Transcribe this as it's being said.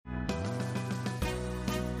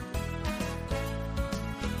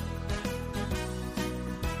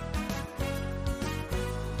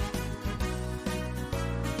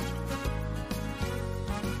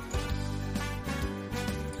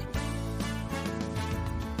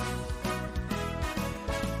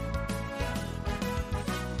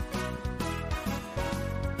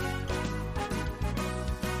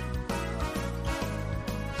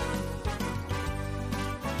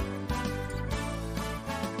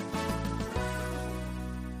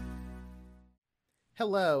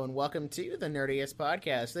Hello and welcome to the Nerdiest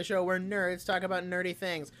Podcast, the show where nerds talk about nerdy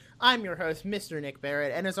things. I'm your host, Mr. Nick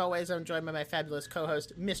Barrett, and as always, I'm joined by my fabulous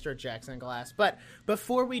co-host, Mr. Jackson Glass. But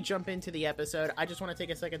before we jump into the episode, I just want to take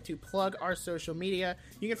a second to plug our social media.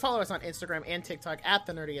 You can follow us on Instagram and TikTok at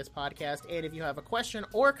the Nerdiest Podcast, and if you have a question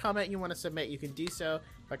or comment you want to submit, you can do so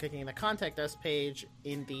by clicking the Contact Us page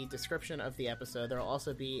in the description of the episode. There will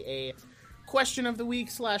also be a question of the week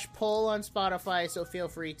 / poll on Spotify, so feel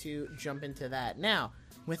free to jump into that. Now,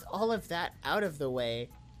 with all of that out of the way,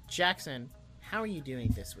 Jackson, how are you doing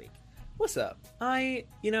this week? What's up? My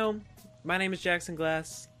name is Jackson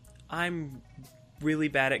Glass. I'm really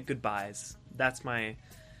bad at goodbyes. That's my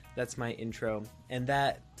intro, and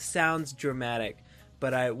that sounds dramatic,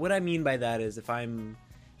 but what I mean by that is if I'm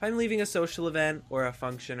leaving a social event or a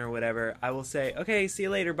function or whatever, I will say, okay, see you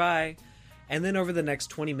later, bye. And then over the next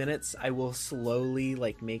 20 minutes, I will slowly,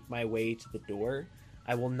 make my way to the door.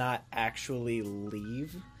 I will not actually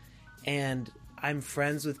leave. And I'm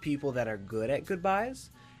friends with people that are good at goodbyes.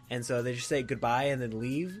 And so they just say goodbye and then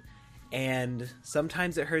leave. And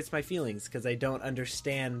sometimes it hurts my feelings because I don't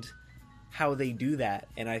understand how they do that.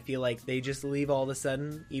 And I feel like they just leave all of a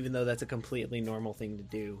sudden, even though that's a completely normal thing to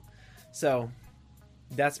do. So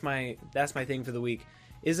that's my thing for the week.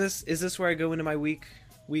 Is this where I go into my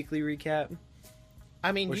weekly recap?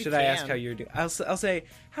 I mean, or should I ask how you're doing? I'll say,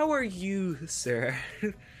 how are you, sir?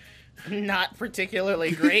 Not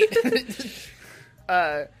particularly great.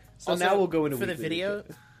 So also, now we'll go into for the video.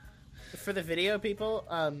 For the video people,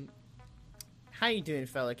 how you doing,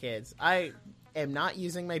 fellow kids? I am not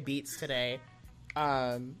using my Beats today.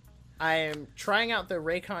 I am trying out the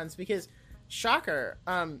Raycons because, shocker,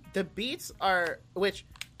 the Beats are, which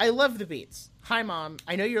I love the Beats. Hi, Mom.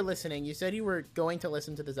 I know you're listening. You said you were going to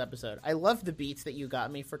listen to this episode. I love the Beats that you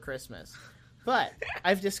got me for Christmas. But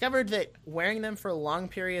I've discovered that wearing them for long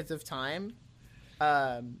periods of time,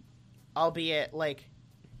 albeit, I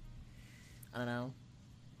don't know,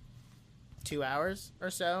 2 hours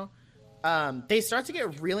or so, they start to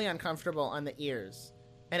get really uncomfortable on the ears.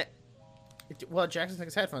 And, Jackson took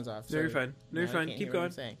his headphones off. So no, you're fine. No, you're fine. Keep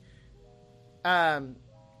going.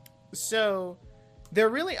 So they're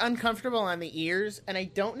really uncomfortable on the ears, and I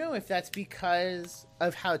don't know if that's because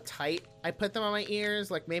of how tight I put them on my ears.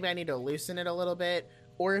 Maybe I need to loosen it a little bit,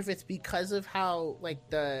 or if it's because of how,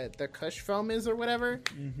 the cush foam is or whatever.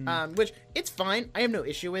 Mm-hmm. Which, it's fine. I have no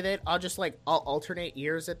issue with it. I'll just, I'll alternate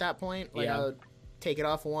ears at that point. I'll take it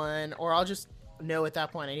off one, or I'll just know at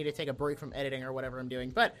that point I need to take a break from editing or whatever I'm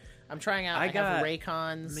doing. But I'm trying out. I have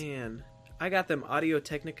Raycons. Man, I got them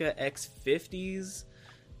Audio-Technica X50s.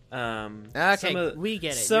 Okay, we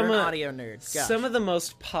get it. You're an audio nerd. Gosh. Some of the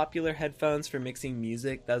most popular headphones for mixing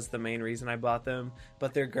music. That's the main reason I bought them.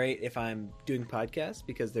 But they're great if I'm doing podcasts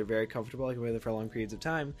because they're very comfortable. I can wear them for long periods of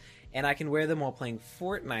time, and I can wear them while playing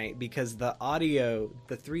Fortnite because the audio,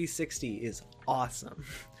 the 360, is awesome.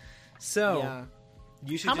 So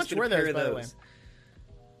you should. How much were those, by the way?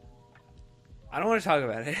 I don't want to talk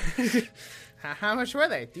about it. How much were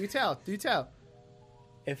they? Do tell.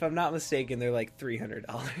 If I'm not mistaken, they're $300.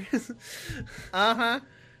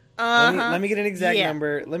 Let me get an exact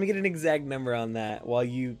number. Let me get an exact number on that while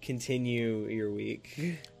you continue your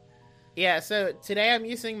week. Yeah, so today I'm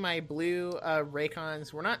using my blue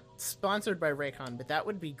Raycons. We're not sponsored by Raycon, but that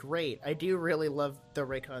would be great. I do really love the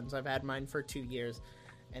Raycons. I've had mine for 2 years,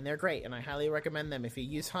 and they're great, and I highly recommend them. If you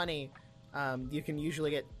use Honey, you can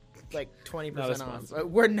usually get 20% off.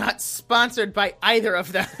 We're not sponsored by either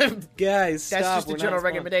of them. Guys, that's stop. just a general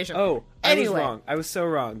recommendation. Oh, anyway. I was wrong. I was so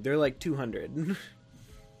wrong. They're $200.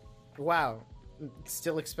 Wow. It's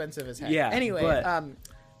still expensive as heck. Yeah. Anyway, but...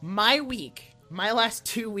 my last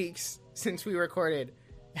 2 weeks since we recorded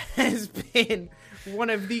has been one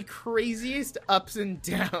of the craziest ups and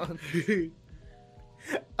downs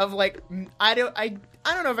of I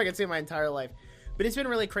don't know if I can say my entire life, but it's been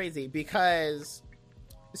really crazy because.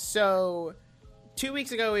 So, 2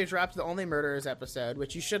 weeks ago, we dropped the Only Murderers episode,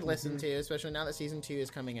 which you should listen to, especially now that Season 2 is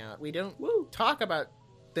coming out. We don't talk about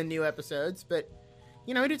the new episodes, but,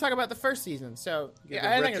 we do talk about the first season. So,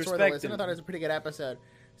 I think it's worth a listen. I thought it was a pretty good episode.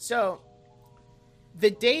 So,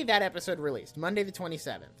 the day that episode released, Monday the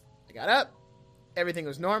 27th, I got up, everything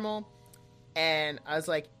was normal, and I was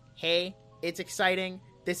like, hey, it's exciting.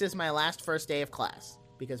 This is my last first day of class,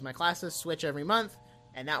 because my classes switch every month,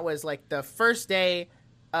 and that was, the first day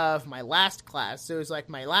of my last class. So it was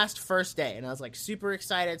my last first day, and I was super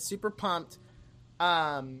excited, super pumped.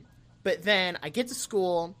 But then I get to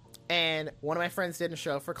school and one of my friends didn't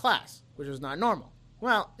show up for class, which was not normal.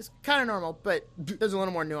 Well, it's kind of normal, but there's a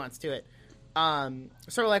little more nuance to it. So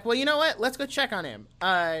we're well, you know what? Let's go check on him.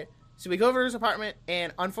 So we go over to his apartment,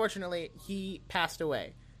 and unfortunately, he passed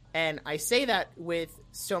away. And I say that with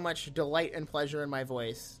so much delight and pleasure in my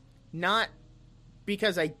voice, not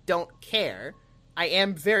because I don't care. I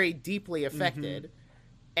am very deeply affected.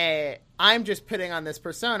 I'm just putting on this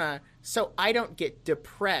persona so I don't get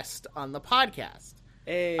depressed on the podcast.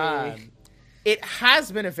 Hey. It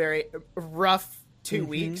has been a very rough 2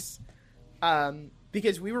 weeks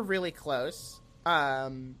because we were really close.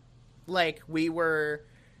 Like, we were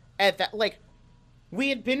at that, like, we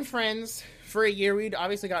had been friends for a year. We'd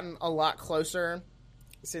obviously gotten a lot closer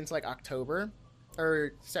since, like, October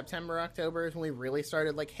or September, October is when we really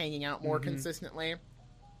started, like, hanging out more consistently.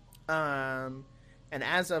 And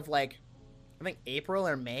as of, like, I think April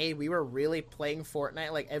or May, we were really playing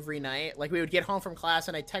Fortnite, like, every night. Like, we would get home from class,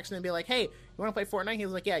 and I'd text him and be like, hey, you want to play Fortnite? He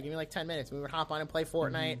was like, yeah, give me, like, 10 minutes. And we would hop on and play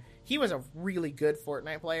Fortnite. He was a really good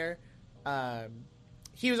Fortnite player.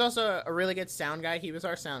 He was also a really good sound guy. He was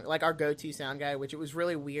our our go-to sound guy, which it was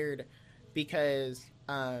really weird because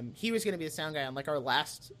he was going to be the sound guy on, like, our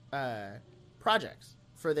last projects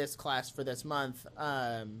for this class for this month.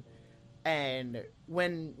 And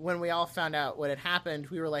when we all found out what had happened,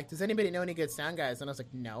 we were like, does anybody know any good sound guys? And I was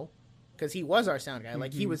like, no, because he was our sound guy.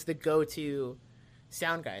 Like, he was the go-to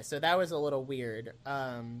sound guy. So that was a little weird.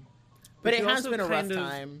 But it has been a rough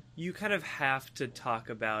time. You kind of have to talk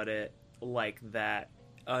about it like that,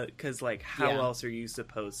 because, like, how else are you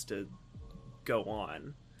supposed to go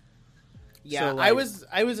on? Yeah, so, like,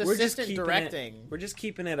 I was assistant directing. We're just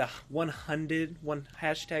keeping it a 100,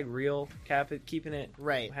 hashtag real, keeping it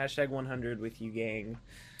right. Hashtag 100 with you, gang.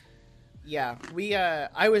 Yeah,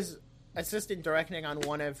 I was assistant directing on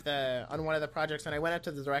one of the projects, and I went up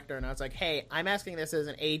to the director and I was like, hey, I'm asking this as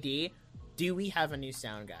an AD. Do we have a new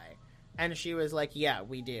sound guy? And she was like, yeah,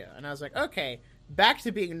 we do. And I was like, okay, back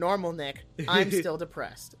to being normal, Nick. I'm still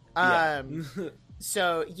depressed.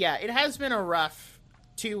 So yeah, it has been a rough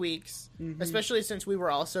 2 weeks, especially since we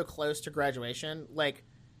were all so close to graduation. Like,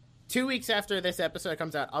 2 weeks after this episode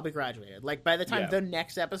comes out, I'll be graduated. Like, by the time the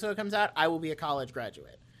next episode comes out, I will be a college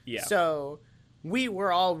graduate. Yeah. So we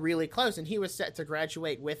were all really close, and he was set to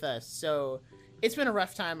graduate with us. So it's been a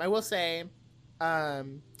rough time. I will say,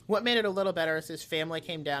 what made it a little better is his family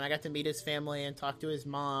came down. I got to meet his family and talk to his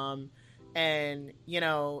mom. And, you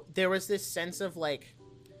know, there was this sense of, like,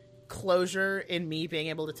 closure in me being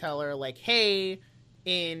able to tell her, like, hey,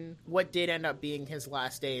 in what did end up being his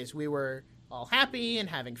last days, we were all happy and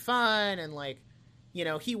having fun, and, like, you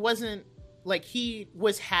know, he wasn't, like, he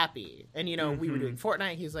was happy, and, you know, we were doing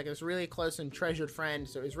Fortnite. He's, like, a really close and treasured friend,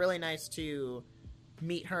 so it was really nice to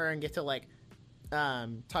meet her and get to, like,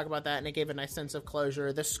 talk about that, and it gave a nice sense of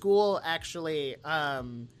closure. The school actually,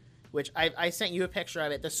 which I sent you a picture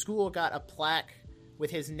of it, the school got a plaque with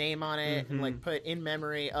his name on it, and, like, put in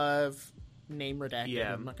memory of name redacted.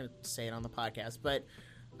 Yeah. I'm not going to say it on the podcast, but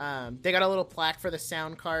they got a little plaque for the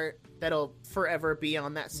sound cart that'll forever be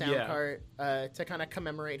on that sound cart to kind of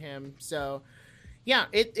commemorate him. So yeah,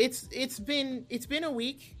 it's been a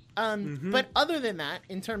week. But other than that,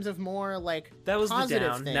 in terms of more, like, that was positive the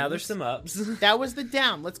down. things, now there's some ups. That was the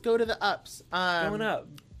down. Let's go to the ups. Going up.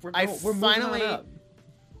 We're finally moving on up.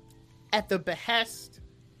 At the behest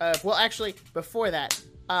of, well, actually, before that,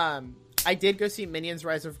 I did go see Minions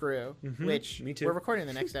Rise of Gru, which Me too. we're recording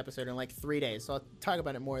the next episode in, like, 3 days, so I'll talk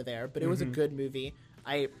about it more there. But it was a good movie.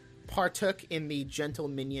 I partook in the gentle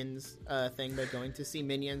Minions thing by going to see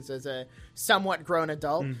Minions as a somewhat grown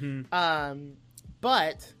adult.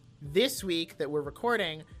 But this week that we're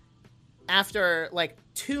recording, after, like,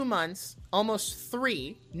 2 months, almost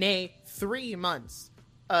 3 months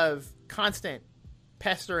of constant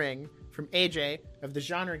pestering from AJ of the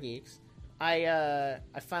Genre Geeks, I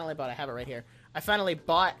finally bought, I have it right here, I finally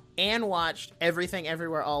bought and watched Everything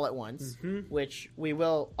Everywhere All at Once, which we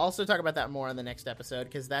will also talk about that more on the next episode,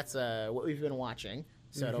 because that's what we've been watching,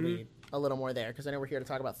 so it'll be a little more there, because I know we're here to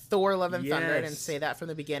talk about Thor Love and Thunder. I didn't say that from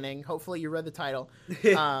the beginning. Hopefully you read the title.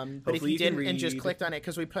 But if you didn't and just clicked on it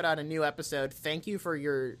because we put out a new episode, thank you for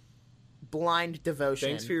your blind devotion.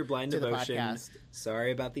 Thanks for your blind devotion. The podcast.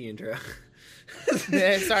 Sorry about the intro.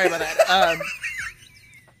 Sorry about that.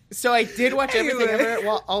 So I did watch Everything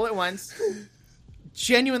Everywhere All at Once.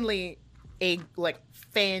 Genuinely a, like,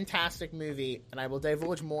 fantastic movie, and I will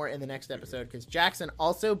divulge more in the next episode, because Jackson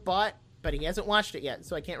also bought, but he hasn't watched it yet,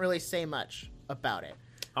 so I can't really say much about it.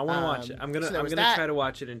 I want to watch it. I'm gonna try to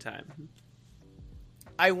watch it in time.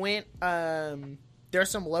 I went. There's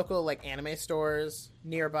some local, like, anime stores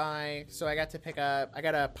nearby, so I got to pick up. I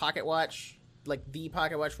got a pocket watch, like the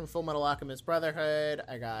pocket watch from Full Metal Alchemist Brotherhood.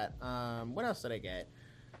 I got. What else did I get?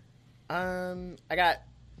 I got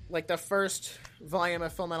like the first volume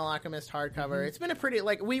of Fullmetal Alchemist hardcover. It's been a pretty,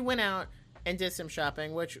 like, we went out and did some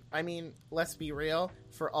shopping, which, I mean, let's be real,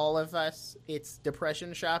 for all of us, it's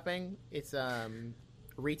depression shopping. It's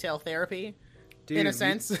retail therapy. Dude, in a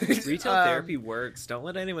sense. Retail therapy works. Don't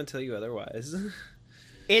let anyone tell you otherwise.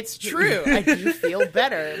 It's true. I do feel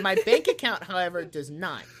better. My bank account, however, does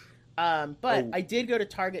not. I did go to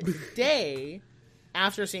Target today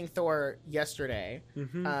after seeing Thor yesterday.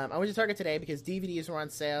 I went to Target today because DVDs were on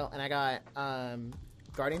sale, and I got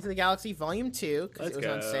Guardians of the Galaxy Volume 2 because it was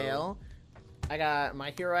on sale. I got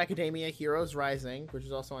My Hero Academia Heroes Rising, which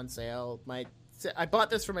is also on sale. I bought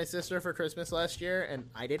this for my sister for Christmas last year, and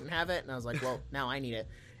I didn't have it, and I was like, well, now I need it.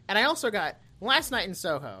 And I also got Last Night in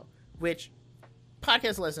Soho, which,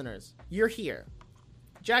 podcast listeners, you're here.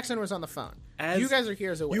 Jackson was on the phone. You guys are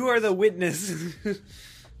here as a witness. You are the witness.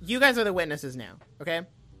 You guys are the witnesses now, okay?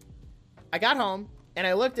 I got home, and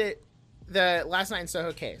I looked at the Last Night in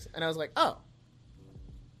Soho case, and I was like, oh,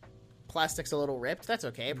 plastic's a little ripped. That's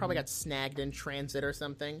okay. It probably got snagged in transit or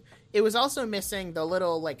something. It was also missing the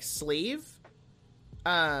little, like, sleeve,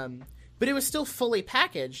 but it was still fully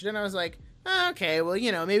packaged, and I was like, oh, okay, well,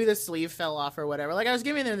 you know, maybe the sleeve fell off or whatever. Like, I was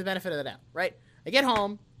giving them the benefit of the doubt, right? I get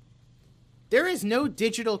home. There is no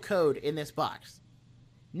digital code in this box.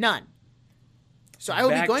 None. So I will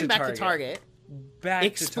be going back to Target,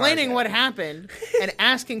 explaining what happened, and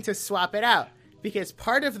asking to swap it out. Because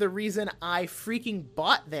part of the reason I freaking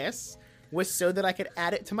bought this was so that I could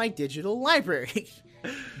add it to my digital library.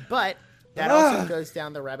 But that also goes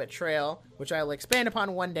down the rabbit trail, which I will expand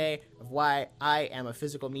upon one day, of why I am a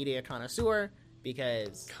physical media connoisseur.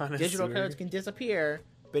 Because digital codes can disappear,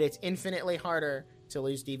 but it's infinitely harder to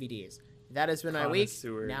lose DVDs. That has been my week.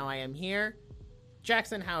 Now I am here.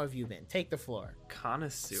 Jackson, how have you been? Take the floor.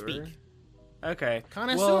 Connoisseur? Speak. Okay.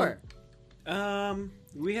 Connoisseur. Well,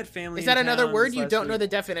 we had family. Is that another word you don't know the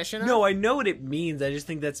definition of? No, I know what it means. I just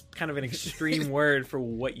think that's kind of an extreme word for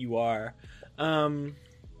what you are. Collector.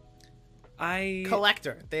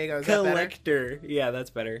 There you go. Is collector. Yeah,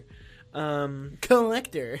 that's better.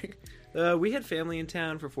 Collector. We had family in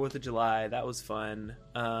town for 4th of July. That was fun.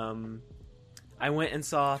 I went and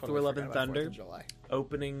saw Thor: Love and Thunder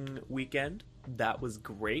opening weekend. That was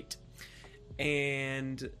great.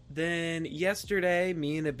 And then yesterday,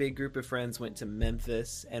 me and a big group of friends went to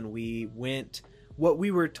Memphis, and we went, what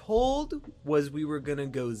we were told was we were going to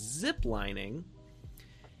go zip lining,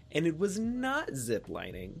 and it was not zip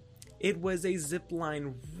lining. It was a zip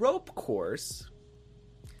line rope course.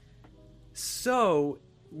 So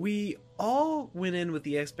we all went in with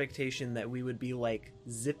the expectation that we would be like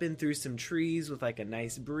zipping through some trees with like a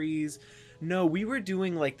nice breeze. No, we were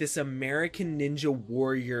doing like this American Ninja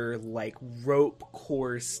Warrior like rope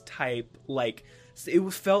course type, like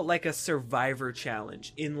it felt like a Survivor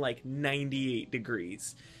challenge in like 98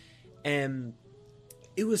 degrees. And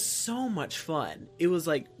it was so much fun. It was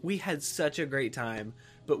like we had such a great time,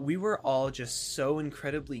 but we were all just so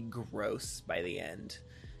incredibly gross by the end.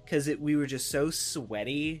 Because we were just so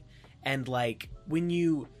sweaty, and like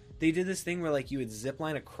they did this thing where like you would zip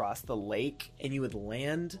line across the lake and you would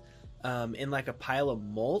land in like a pile of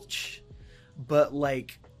mulch, but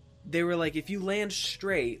like they were like, if you land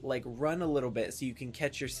straight, like run a little bit so you can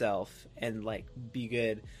catch yourself and like be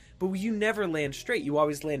good. But you never land straight. You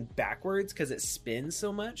always land backwards because it spins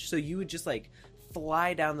so much. So you would just like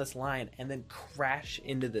fly down this line and then crash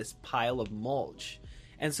into this pile of mulch.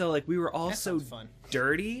 And so, like, we were all so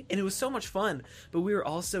dirty, and it was so much fun, but we were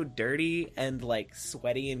all so dirty and, like,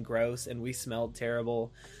 sweaty and gross, and we smelled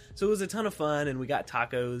terrible. So it was a ton of fun, and we got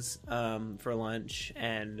tacos for lunch,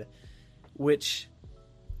 and which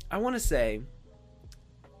I want to say,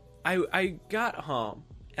 I got home,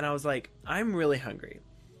 and I was like, I'm really hungry.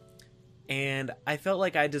 And I felt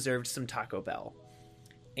like I deserved some Taco Bell.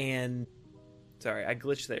 And, sorry, I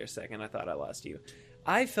glitched there a second. I thought I lost you.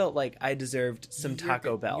 I felt like I deserved some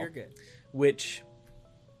Taco Bell. You're good. Which,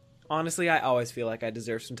 honestly, I always feel like I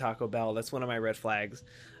deserve some Taco Bell. That's one of my red flags.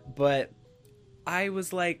 But I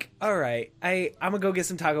was like, all right, I'm going to go get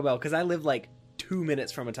some Taco Bell because I live like 2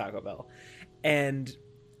 minutes from a Taco Bell. And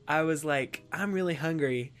I was like, I'm really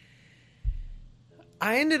hungry.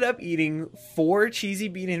 I ended up eating 4 cheesy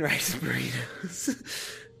bean and rice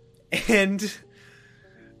burritos. And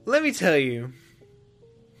let me tell you,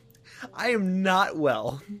 I am not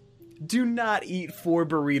well. Do not eat 4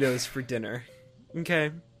 burritos for dinner. Okay?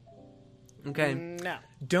 No.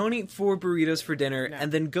 Don't eat 4 burritos for dinner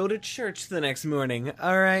and then go to church the next morning.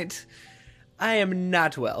 All right? I am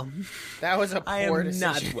not well. That was a poor decision.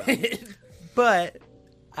 I am not well. But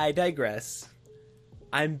I digress.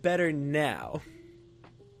 I'm better now.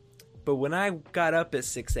 But when I got up at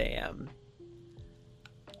 6 a.m.,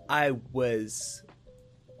 I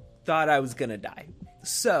thought I was gonna die.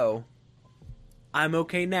 So I'm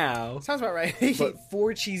okay now. Sounds about right. But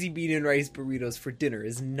 4 cheesy bean and rice burritos for dinner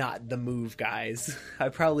is not the move, guys. I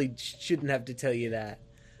probably shouldn't have to tell you that.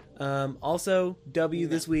 Also,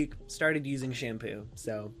 this week, started using shampoo.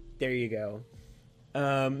 So, there you go.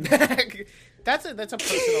 That's a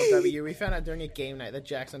personal W. We found out during a game night that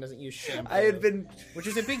Jackson doesn't use shampoo. Which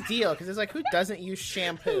is a big deal, because it's like, who doesn't use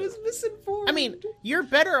shampoo? I was misinformed. I mean, you're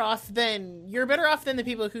better off than the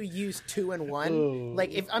people who use 2-in-1. Oh.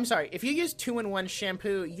 Like, if you use 2-in-1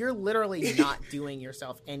 shampoo, you're literally not doing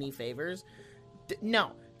yourself any favors.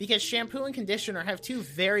 No, because shampoo and conditioner have 2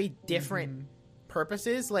 very different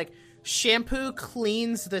purposes. Like, shampoo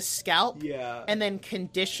cleans the scalp, and then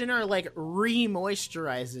conditioner like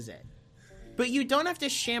re-moisturizes it. But you don't have to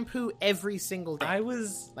shampoo every single day.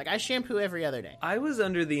 I shampoo every other day. I was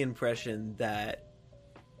under the impression that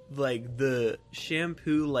like the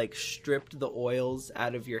shampoo like stripped the oils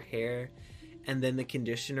out of your hair, and then the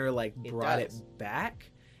conditioner like brought it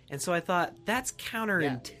back. And so I thought that's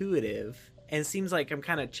counterintuitive and seems like I'm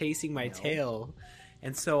kind of chasing my tail.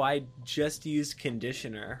 And so I just used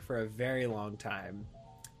conditioner for a very long time.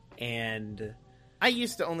 And I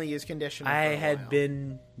used to only use conditioner for I a had while.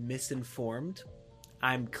 been misinformed.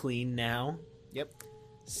 I'm clean now. Yep.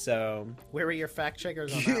 So where were your fact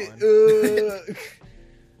checkers on that one?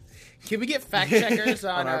 Can we get fact checkers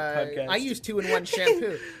on our podcast? I use 2-in-1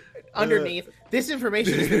 shampoo. Underneath, this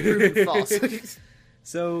information has been proven false.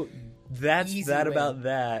 So that's Easy that win. about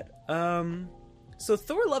that. So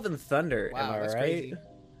Thor: Love and Thunder, Wow, am I that's right? crazy.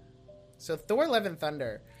 So Thor: Love and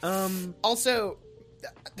Thunder. Also,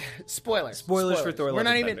 spoilers for Thor: We're Love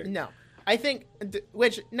not and even. Thunder. No, I think.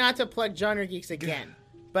 Which, not to plug Genre Geeks again,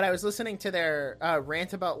 but I was listening to their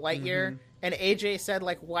rant about Lightyear, and AJ said,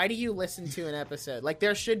 like, why do you listen to an episode? Like,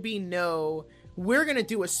 there should be no. We're gonna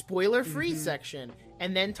do a spoiler-free section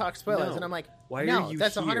and then talk spoilers, No. and I'm like, Why no, are you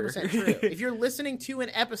that's here? 100% true. If you're listening to an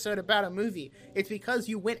episode about a movie, it's because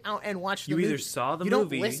you went out and watched the You movie. either saw the you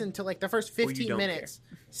movie, don't listen to like the first you 15 don't minutes,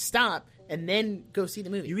 stop, and then go see the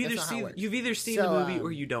movie. You've either seen the movie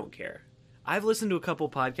or you don't care. I've listened to a couple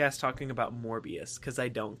podcasts talking about Morbius because I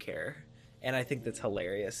don't care, and I think that's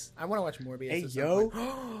hilarious. I want to watch Morbius. Hey, at some yo.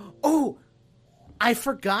 point. Oh, I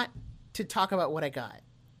forgot to talk about what I got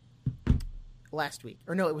last week.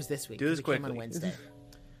 Or no, it was this week. Do this 'cause it came quickly. on Wednesday.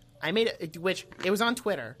 I made it, which it was on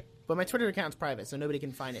Twitter, but my Twitter account's private, so nobody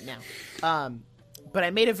can find it now. But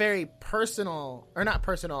I made a very personal, or not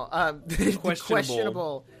personal,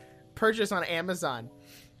 questionable purchase on Amazon.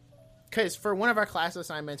 Because for one of our class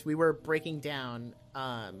assignments, we were breaking down,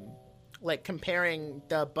 like comparing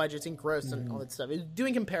the budgets and gross and all that stuff. It was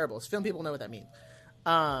doing comparables. Film people know what that means.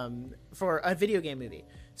 For a video game movie.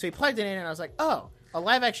 So we plugged it in, and I was like, oh, a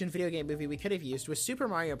live-action video game movie we could have used was Super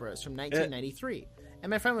Mario Bros. From 1993. And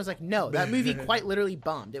my friend was like, no, that movie quite literally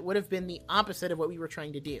bombed. It would have been the opposite of what we were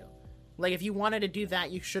trying to do. Like, if you wanted to do that,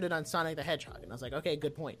 you should have done Sonic the Hedgehog. And I was like, okay,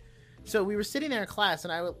 good point. So we were sitting there in class,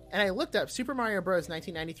 and I looked up Super Mario Bros.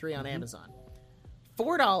 1993 on Amazon.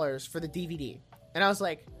 $4 for the DVD. And I was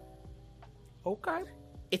like, okay,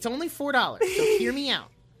 it's only $4, so hear me out.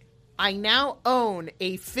 I now own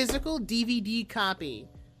a physical DVD copy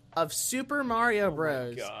of Super Mario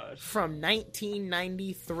Bros. From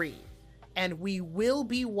 1993. And we will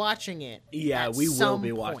be watching it. Yeah, at we will some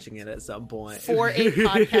be point watching it at some point. for a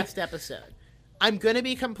podcast episode. I'm going to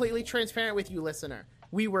be completely transparent with you, listener.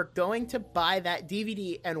 We were going to buy that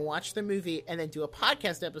DVD and watch the movie and then do a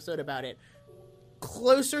podcast episode about it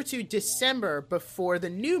closer to December before the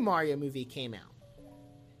new Mario movie came out.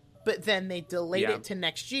 But then they delayed it to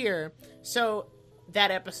next year. So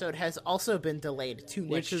that episode has also been delayed to next year.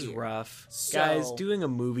 Which is rough. So, guys, doing a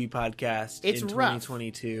movie podcast in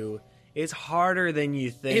 2022, it's harder than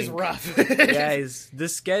you think. It's rough. Guys, the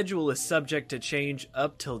schedule is subject to change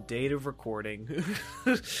up till date of recording.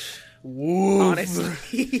 Woof.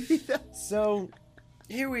 Honestly. So,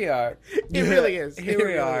 here we are. It really is. Here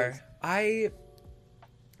we are. I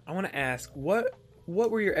want to ask, what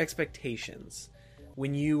were your expectations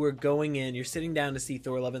when you were going in? You're sitting down to see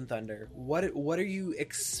Thor: Love and Thunder. What are you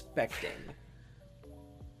expecting?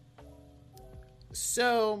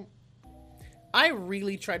 So, I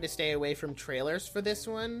really tried to stay away from trailers for this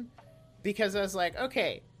one because I was like,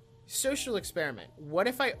 okay, social experiment. What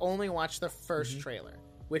if I only watch the first trailer?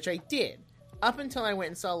 Which I did up until I went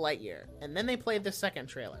and saw Lightyear, and then they played the second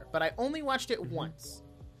trailer, but I only watched it once,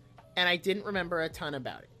 and I didn't remember a ton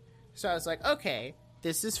about it. So I was like, okay,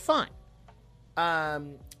 this is fine.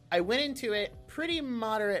 I went into it pretty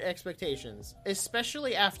moderate expectations,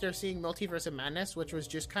 especially after seeing Multiverse of Madness, which was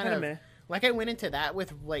just kind of like, I went into that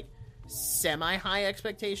with like semi high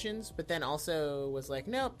expectations, but then also was like,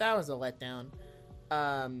 nope, that was a letdown.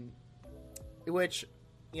 Which,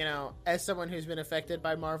 you know, as someone who's been affected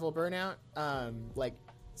by Marvel burnout, like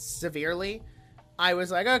severely, I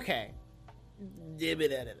was like, okay.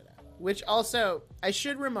 Which also, I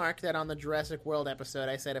should remark that on the Jurassic World episode,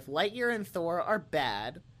 I said if Lightyear and Thor are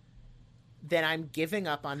bad, then I'm giving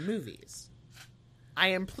up on movies. I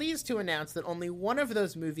am pleased to announce that only one of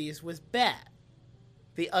those movies was bad.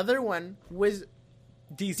 The other one was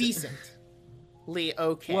decently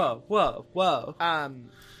okay. Whoa.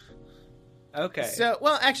 Okay. So,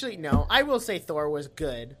 well, actually, no. I will say Thor was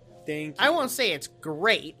good. Thank you. I won't say it's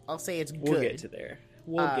great. I'll say it's good. We'll get to there.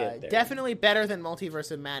 We'll get there. Definitely better than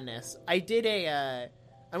Multiverse of Madness. I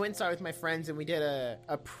went and saw it with my friends, and we did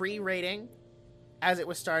a pre-rating as it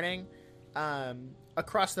was starting.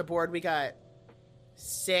 Across the board, we got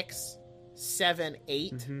 6, 7,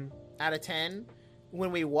 8 out of 10.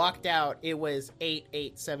 When we walked out, it was 8,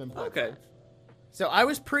 8, 7.5. Okay. So I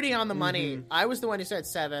was pretty on the money. I was the one who said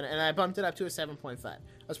 7, and I bumped it up to a 7.5. I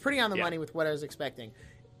was pretty on the money with what I was expecting.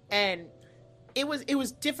 And it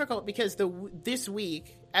was difficult because this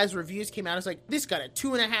week, as reviews came out, I was like, this got a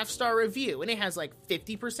 2.5-star review, and it has like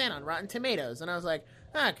 50% on Rotten Tomatoes. And I was like,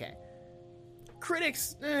 okay.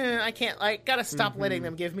 Critics, I gotta stop letting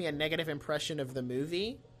them give me a negative impression of the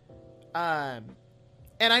movie. And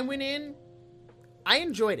I went in, I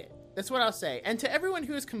enjoyed it. That's what I'll say. And to everyone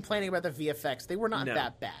who was complaining about the VFX, they were not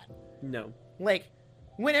that bad. No. Like,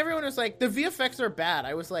 when everyone was like, the VFX are bad,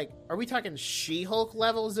 I was like, are we talking She-Hulk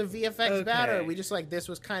levels of VFX bad, or are we just like, this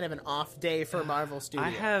was kind of an off day for Marvel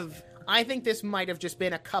Studios? I think this might have just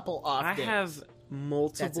been a couple off days. I have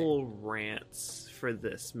multiple rants for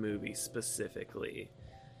this movie specifically.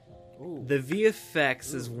 Ooh. The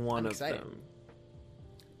VFX is one of them.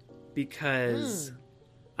 Because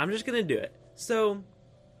I'm just going to do it. So,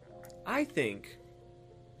 I think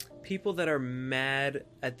people that are mad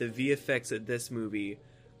at the VFX at this movie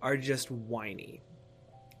are just whiny.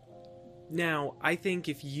 Now, I think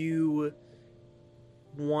if you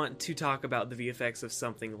want to talk about the VFX of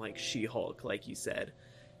something like She-Hulk, like you said,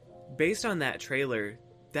 based on that trailer,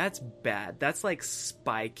 that's bad. That's like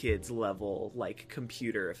Spy Kids level, like,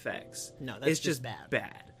 computer effects. No, that's just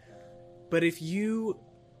bad. But if you,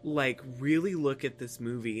 like, really look at this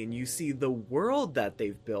movie and you see the world that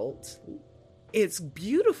they've built, it's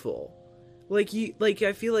beautiful.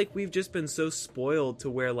 I feel like we've just been so spoiled to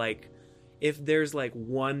where, like, if there's like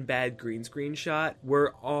one bad green screen shot,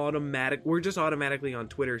 we're just automatically on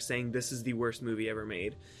Twitter saying this is the worst movie ever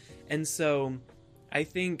made. And so I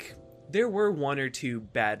think there were one or two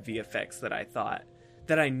bad VFX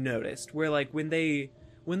that I noticed, where like when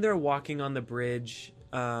they're walking on the bridge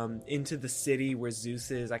into the city where Zeus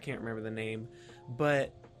is, I can't remember the name,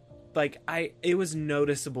 but like it was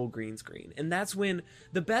noticeable green screen. And that's when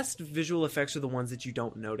the best visual effects are the ones that you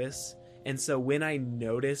don't notice. And so when I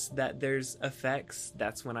notice that there's effects,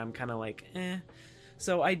 that's when I'm kind of like, eh.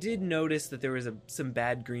 So I did notice that there was some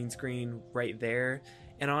bad green screen right there.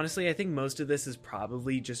 And honestly, I think most of this is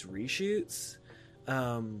probably just reshoots.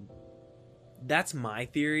 That's my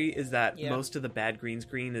theory, is that most of the bad green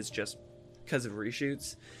screen is just because of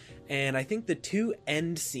reshoots. And I think the 2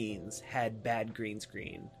 end scenes had bad green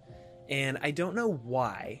screen. And I don't know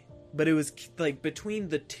why, but it was like between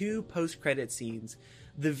the 2 post-credit scenes,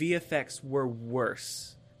 the VFX were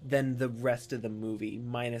worse than the rest of the movie,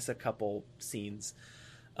 minus a couple scenes.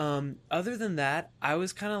 Other than that, I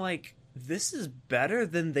was kind of like, this is better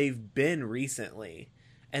than they've been recently.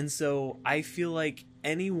 And so I feel like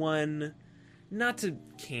anyone, not to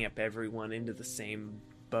camp everyone into the same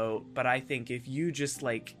boat, but I think if you just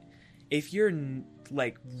like, if you're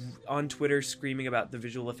like on Twitter screaming about the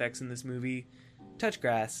visual effects in this movie, touch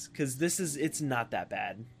grass, because it's not that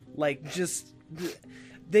bad. Like, just,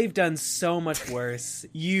 they've done so much worse.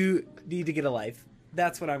 You need to get a life.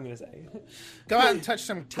 That's what I'm gonna say. Go out and touch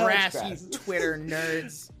some grass, you Twitter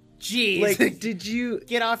nerds. Jeez. Like, did you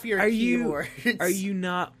get off your keyboards? Are you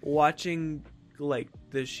not watching like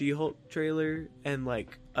the She-Hulk trailer and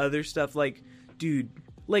like other stuff? Like, dude,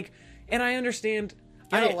 like, and I understand.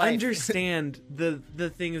 I understand the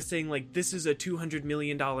thing of saying like this is a $200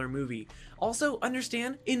 million movie. Also,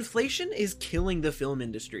 understand inflation is killing the film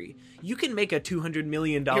industry. You can make a $200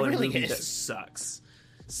 million movie that sucks.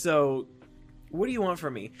 So, what do you want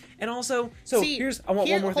from me? And also, I want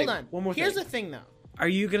one more thing. One more thing. Here's the thing, though. Are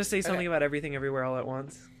you gonna say something about Everything Everywhere All at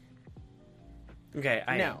Once? Okay,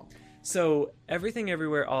 I know. So, Everything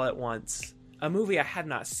Everywhere All at Once, a movie I had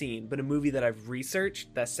not seen, but a movie that I've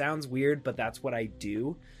researched. That sounds weird, but that's what I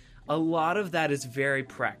do. A lot of that is very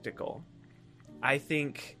practical. I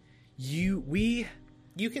think we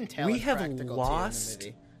You can tell we it's have practical lost too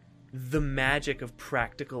in the magic of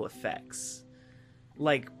practical effects.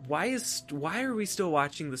 Like, why are we still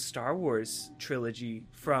watching the Star Wars trilogy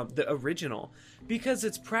from the original? Because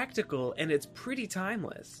it's practical and it's pretty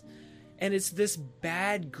timeless. And it's this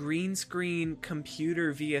bad green screen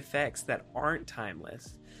computer VFX that aren't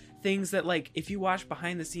timeless. Things that, like, if you watch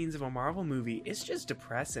behind the scenes of a Marvel movie, it's just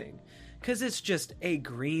depressing. Because it's just a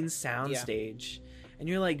green soundstage. Yeah. And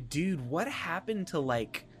you're like, dude, what happened to,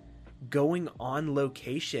 like, going on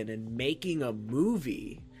location and making a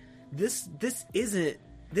movie? This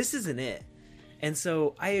isn't it. And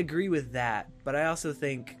so I agree with that, but I also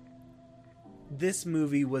think this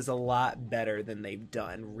movie was a lot better than they've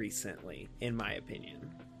done recently, in my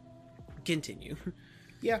opinion. Continue.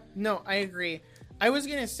 Yeah, no, I agree. I was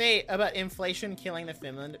going to say about inflation killing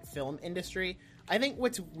the film industry. I think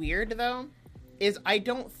what's weird, though, is I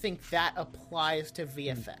don't think that applies to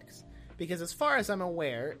VFX. Because as far as I'm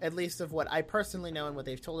aware, at least of what I personally know and what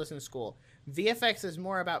they've told us in school, VFX is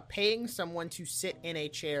more about paying someone to sit in a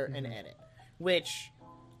chair and edit. Which,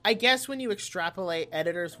 I guess when you extrapolate,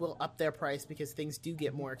 editors will up their price because things do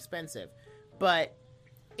get more expensive. But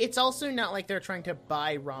it's also not like they're trying to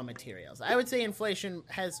buy raw materials. I would say inflation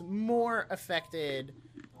has more affected,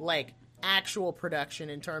 like, actual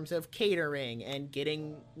production in terms of catering and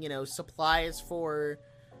getting, supplies for,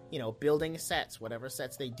 building sets, whatever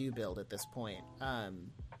sets they do build at this point.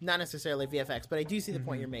 Not necessarily VFX, but I do see the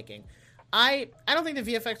point you're making. I don't think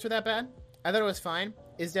the VFX were that bad. I thought it was fine.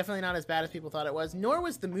 It's definitely not as bad as people thought it was. Nor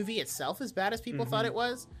was the movie itself as bad as people thought it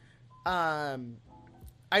was. I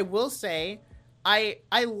will say,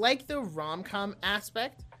 I like the rom-com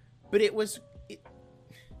aspect, but it was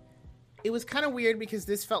kind of weird because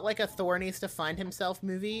this felt like a Thor needs to find himself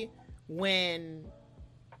movie when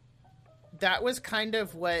that was kind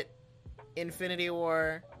of what Infinity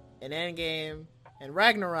War and Endgame and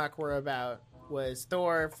Ragnarok were about, was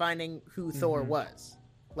Thor finding who Thor was.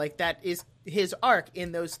 Like, that is his arc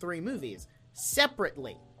in those three movies.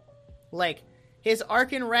 Separately. Like, his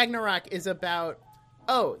arc in Ragnarok is about,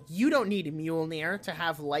 oh, you don't need Mjolnir to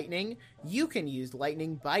have lightning. You can use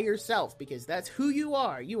lightning by yourself because that's who you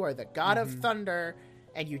are. You are the god of thunder,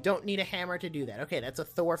 and you don't need a hammer to do that. Okay, that's a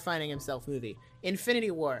Thor finding himself movie.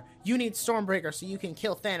 Infinity War, you need Stormbreaker so you can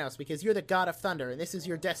kill Thanos because you're the god of thunder, and this is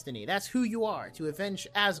your destiny. That's who you are, to avenge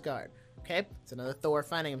Asgard. Okay, it's another Thor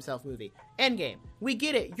finding himself movie. Endgame, we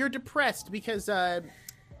get it. You're depressed because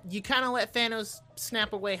you kind of let Thanos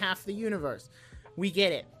snap away half the universe. We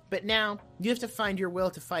get it. But now, you have to find your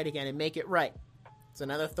will to fight again and make it right. It's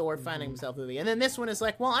another Thor finding himself movie. And then this one is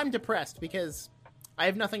like, well, I'm depressed because I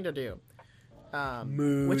have nothing to do.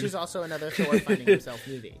 Which is also another Thor finding himself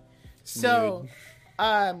movie. So,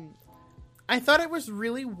 I thought it was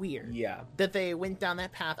really weird that they went down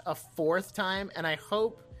that path a fourth time. And I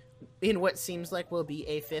hope in what seems like will be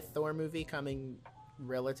a fifth Thor movie coming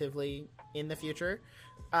relatively in the future.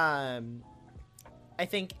 I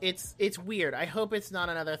think it's weird. I hope it's not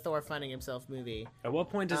another Thor finding himself movie. At what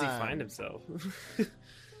point does he find himself?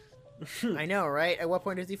 I know, right? At what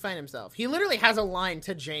point does he find himself? He literally has a line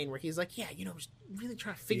to Jane where he's like, yeah, just really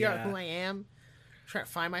trying to figure out who I am. Trying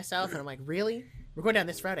to find myself. And I'm like, really? We're going down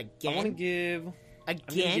this route again? I'm going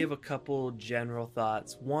to give a couple general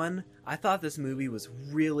thoughts. One, I thought this movie was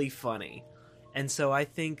really funny. And so I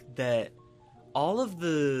think that all of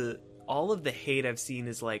the hate I've seen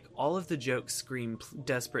is like, all of the jokes scream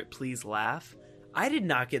desperate please laugh. I did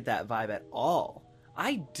not get that vibe at all.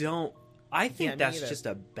 I think that's just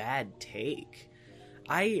a bad take.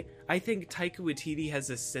 I think Taika Waititi has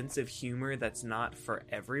a sense of humor that's not for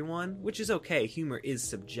everyone, which is okay. Humor is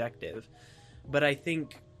subjective. But I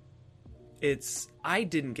think I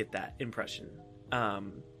didn't get that impression.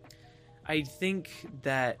 I think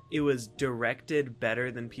that it was directed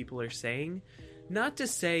better than people are saying. Not to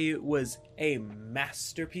say it was a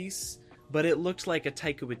masterpiece, but it looked like a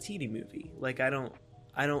Taika Waititi movie. Like, I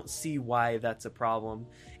don't see why that's a problem.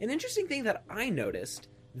 An interesting thing that I noticed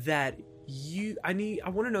that I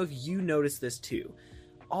want to know if you noticed this too.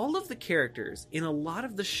 All of the characters in a lot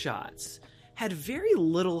of the shots had very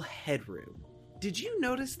little headroom. Did you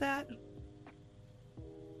notice that?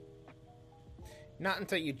 Not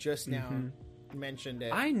until you just now mentioned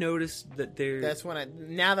it. I noticed that that's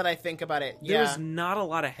when now that I think about it, there was not a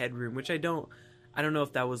lot of headroom, which I don't know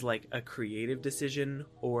if that was like a creative decision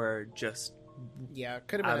or just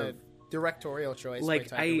could have been a directorial choice. Like,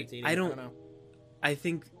 by Taika Waititi. I don't know. I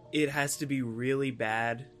think it has to be really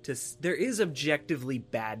bad there is objectively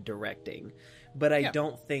bad directing, but I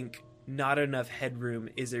don't think not enough headroom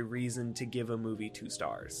is a reason to give a movie 2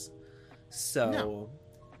 stars. So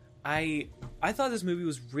I thought this movie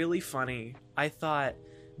was really funny. I thought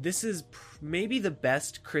this is maybe the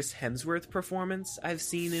best Chris Hemsworth performance I've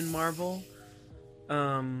seen in Marvel.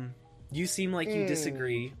 You seem like you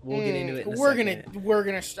disagree. We'll get into it in a second.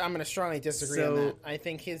 I'm gonna strongly disagree on that. I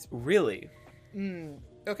think his... Really?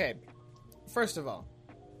 Okay. First of all,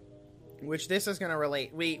 which this is gonna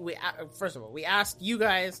relate. First of all, we asked you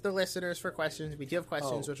guys, the listeners, for questions. We do have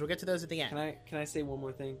questions, which we'll get to those at the end. Can I say one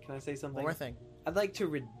more thing? Can I say something? One more thing. I'd like to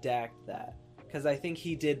redact that, because I think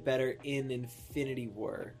he did better in Infinity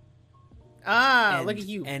War. Look at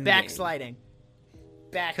you, Endgame. backsliding.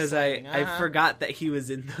 Because I forgot that he was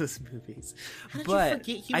in those movies. How did but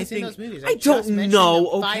you forget he was in those movies? I don't know.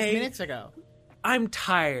 Okay, 5 minutes ago. I'm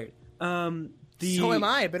tired. So am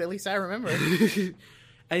I, but at least I remember.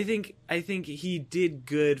 I think he did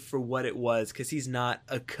good for what it was, because he's not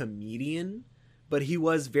a comedian, but he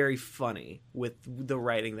was very funny with the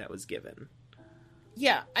writing that was given.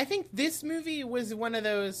 Yeah, I think this movie was one of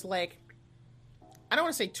those, like, I don't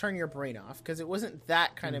want to say turn your brain off, because it wasn't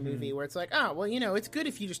that kind of movie where it's like, oh, well, it's good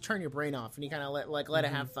if you just turn your brain off and you kind of let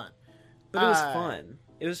it have fun. But it was fun.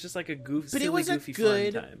 It was just like a but it was goofy, a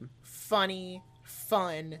good, fun time. Funny,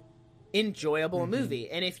 fun, enjoyable movie.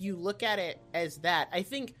 And if you look at it as that, I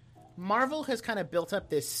think Marvel has kind of built up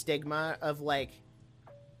this stigma of, like,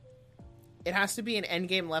 it has to be an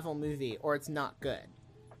Endgame level movie or it's not good.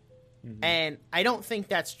 And I don't think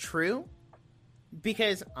that's true,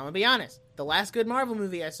 because I'm gonna be honest, the last good Marvel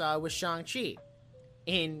movie I saw was Shang-Chi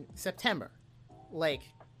in September. Like,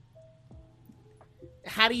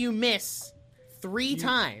 how do you miss 3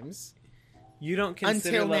 times? You don't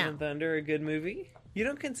consider Love now? and Thunder a good movie? You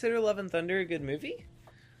don't consider Love and Thunder a good movie?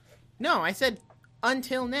 No, I said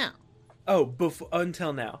until now. Oh,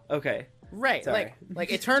 until now. Okay. Right. Sorry.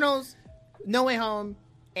 Like Eternals, No Way Home,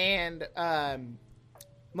 and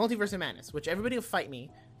Multiverse of Madness, which everybody will fight me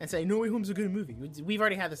and say No Way Home's a good movie. We've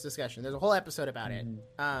already had this discussion. There's a whole episode about it.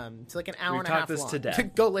 It's like an hour and a half long. We've talked this to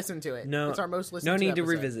death. Go listen to it. No, it's our most listened to no need to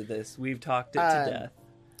episode. revisit this. We've talked it to death.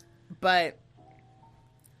 But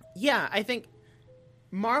yeah, I think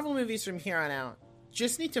Marvel movies from here on out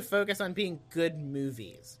just need to focus on being good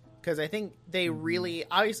movies, because I think they really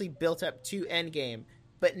obviously built up to Endgame,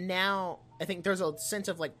 but now I think there's a sense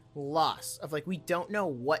of, like, loss of, like, we don't know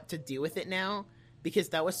what to do with it now, because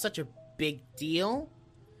that was such a big deal.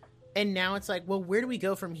 And now it's like, well, where do we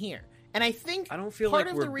go from here? And I think I don't feel part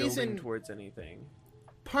like of we're the reason, building towards anything.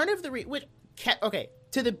 Part of the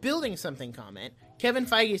to the building something comment, Kevin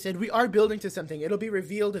Feige said, we are building to something. It'll be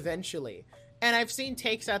revealed eventually. And I've seen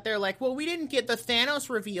takes out there like, well, we didn't get the Thanos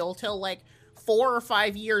reveal till, like, 4 or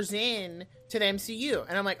 5 years in to the MCU.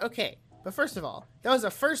 And I'm like, okay, but first of all, that was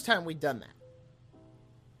the first time we'd done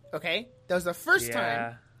that. Okay? That was the first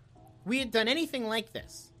time we had done anything like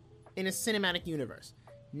this in a cinematic universe.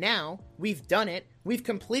 Now, we've done it, we've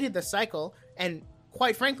completed the cycle, and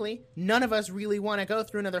quite frankly, none of us really want to go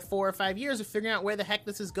through another 4 or 5 years of figuring out where the heck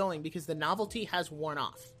this is going, because the novelty has worn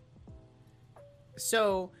off.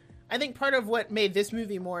 So, I think part of what made this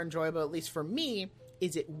movie more enjoyable, at least for me,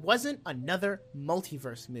 is it wasn't another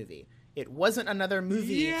multiverse movie. It wasn't another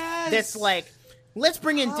movie that's like, let's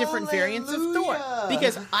bring in different variants of Thor.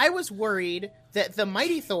 Because I was worried that the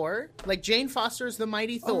Mighty Thor, like Jane Foster's The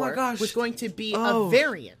Mighty Thor, was going to be a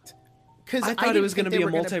variant. Because I thought it was going to be a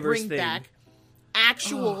multiverse thing. Back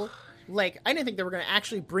actual, like, I didn't think they were going to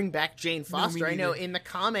actually bring back Jane Foster. I know in the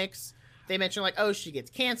comics, they mentioned, like, oh, she gets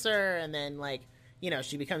cancer, and then, like,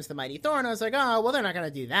 she becomes the Mighty Thor, and I was like, oh, well, they're not going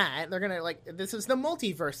to do that. They're going to, like, this is the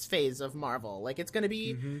multiverse phase of Marvel. Like, it's going to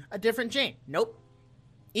be a different Jane. Nope.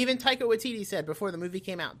 Even Taika Waititi said before the movie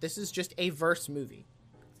came out, this is just a verse movie.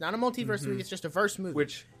 It's not a multiverse movie, it's just a verse movie.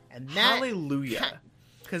 And that, hallelujah.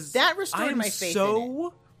 Because that restored my faith in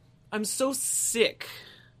it. I'm so sick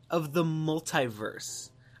of the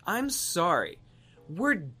multiverse. I'm sorry.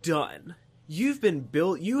 We're done.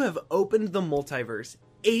 You have opened the multiverse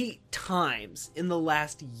 8 times in the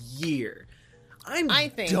last year. I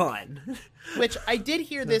think done. Which I did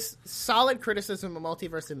hear this solid criticism of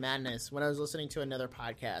Multiverse of Madness when I was listening to another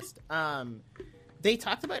podcast. They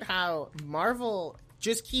talked about how Marvel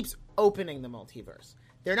just keeps opening the multiverse.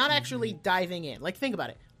 They're not actually diving in. Like, think about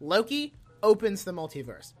it. Loki opens the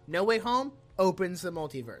multiverse. No Way Home opens the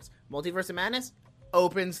multiverse. Multiverse of Madness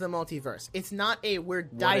opens the multiverse. It's not a we're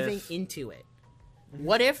diving into it.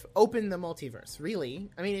 What If opened the multiverse? Really?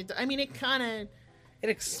 I mean, it kind of... It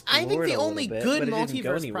explored I think the only bit, good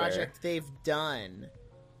multiverse project they've done...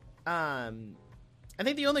 I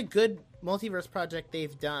think the only good multiverse project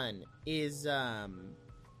they've done is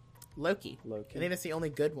Loki. I think that's the only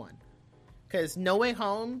good one. Because No Way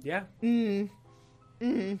Home... Yeah. The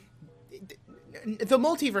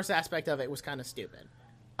multiverse aspect of it was kind of stupid.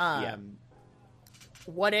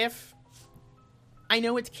 what if, I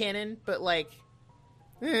know it's canon, but like,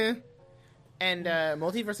 and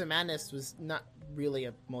Multiverse of Madness was not really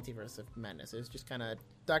a Multiverse of Madness. It was just kind of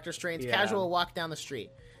Doctor Strange's casual walk down the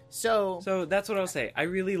street. So that's what I'll say. I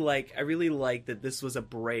really like that this was a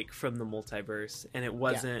break from the multiverse, and it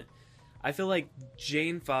wasn't. I feel like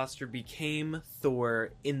Jane Foster became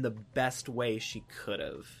Thor in the best way she could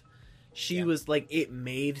have. She was like, it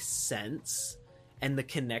made sense, and the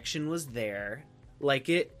connection was there. Like,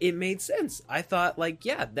 it made sense. I thought, like,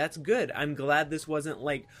 yeah, that's good. I'm glad this wasn't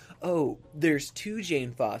like, oh, there's two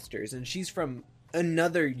Jane Fosters, and she's from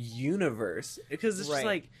another universe. Because it's just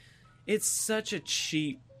like, it's such a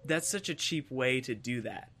cheap, that's such a cheap way to do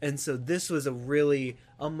that. And so this was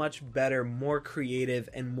a much better, more creative,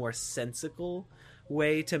 and more sensical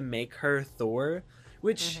way to make her Thor.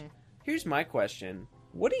 Which, here's my question.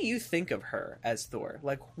 What do you think of her as Thor?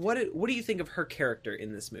 Like, what do you think of her character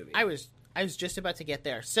in this movie? I was just about to get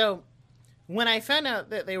there. So, when I found out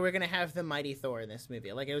that they were going to have the Mighty Thor in this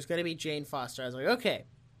movie, like, it was going to be Jane Foster, I was like, okay,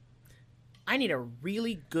 I need a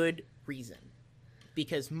really good reason.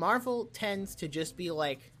 Because Marvel tends to just be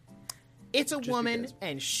like, it's a woman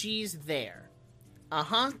and she's there.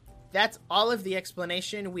 That's all of the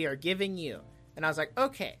explanation we are giving you. And I was like,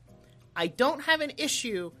 okay, I don't have an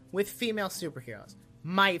issue with female superheroes.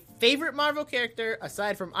 My favorite Marvel character,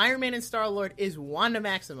 aside from Iron Man and Star-Lord, is Wanda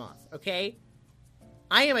Maximoff, okay?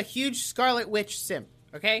 I am a huge Scarlet Witch simp,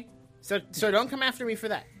 okay? So don't come after me for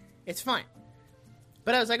that. It's fine.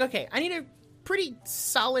 But I was like, okay, I need a pretty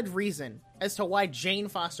solid reason as to why Jane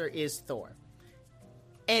Foster is Thor.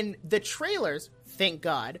 And the trailers, thank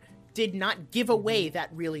God, did not give away that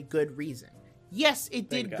really good reason. Yes, it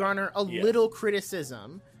did garner a little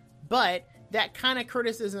criticism, but that kind of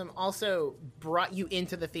criticism also brought you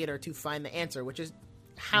into the theater to find the answer, which is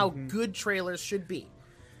how good trailers should be.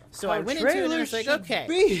 So I went into it and I was like,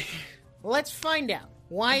 okay, let's find out.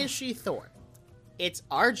 Why is she Thor? It's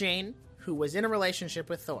our Jane, who was in a relationship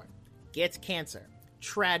with Thor, gets cancer,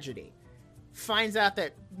 tragedy, finds out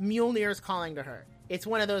that Mjolnir is calling to her. It's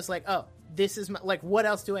one of those like, oh, this is my, like, what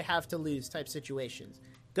else do I have to lose type situations.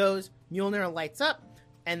 Goes, Mjolnir lights up,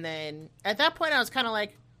 and then at that point I was kind of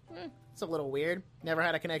like, it's a little weird. Never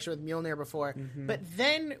had a connection with Mjolnir before. But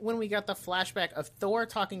then when we got the flashback of Thor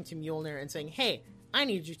talking to Mjolnir and saying, hey, I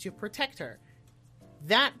need you to protect her.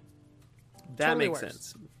 That totally makes works.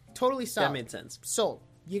 sense. Totally solid. That made sense. Sold.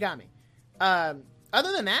 You got me.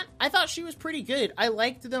 Other than that, I thought she was pretty good. I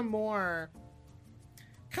liked the more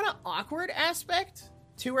kind of awkward aspect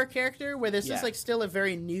to her character, where this is like still a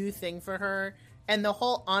very new thing for her. And the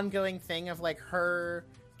whole ongoing thing of like her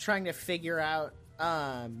trying to figure out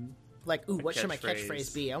like, ooh, what should my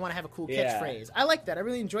catchphrase be? I want to have a cool catchphrase. I like that. I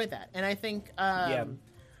really enjoyed that. And I think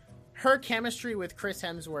her chemistry with Chris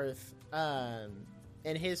Hemsworth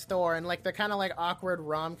and his Thor, and like the kind of like awkward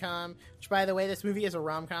rom-com, which by the way, this movie is a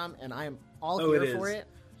rom-com, and I am all here for it.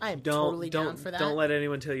 I am totally down for that. Don't let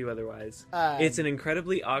anyone tell you otherwise. It's an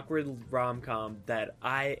incredibly awkward rom-com that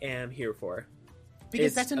I am here for.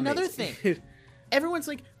 Because that's another thing. Everyone's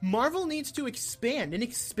like, Marvel needs to expand and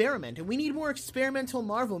experiment, and we need more experimental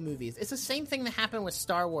Marvel movies. It's the same thing that happened with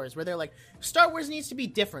Star Wars, where they're like, Star Wars needs to be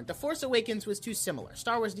different. The Force Awakens was too similar.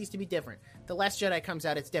 Star Wars needs to be different. The Last Jedi comes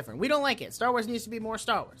out, it's different. We don't like it. Star Wars needs to be more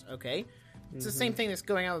Star Wars, okay? It's the same thing that's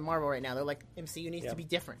going on with Marvel right now. They're like, MCU needs to be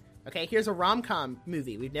different. Okay, here's a rom-com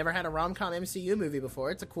movie. We've never had a rom-com MCU movie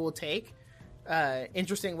before. It's a cool take.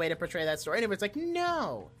 Interesting way to portray that story. And everyone's like,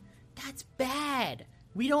 no, that's bad.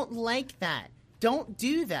 We don't like that. Don't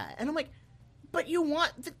do that. And I'm like, but you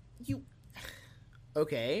want you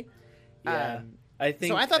okay. Yeah. I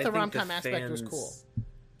thought the rom-com aspect was cool.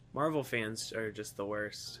 Marvel fans are just the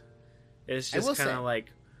worst. It's just kind of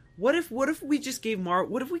like, what if we just gave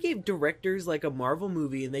what if we gave directors like a Marvel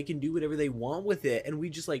movie and they can do whatever they want with it, and we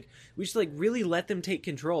just really let them take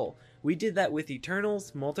control. We did that with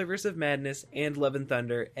Eternals, Multiverse of Madness, and Love and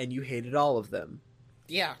Thunder, and you hated all of them.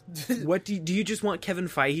 Yeah. What do you just want Kevin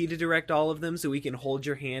Feige to direct all of them so we can hold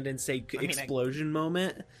your hand and say explosion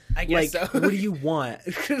moment? I guess so. What do you want?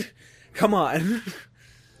 Come on.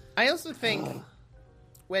 I also think,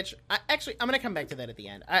 which I'm going to come back to that at the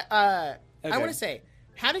end. I want to say,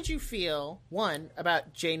 how did you feel, one,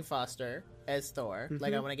 about Jane Foster as Thor?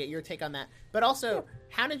 Like, I want to get your take on that. But also,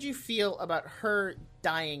 how did you feel about her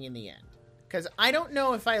dying in the end? Because I don't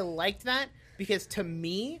know if I liked that, because to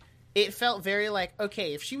me, it felt very like,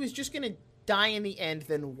 okay, if she was just going to die in the end,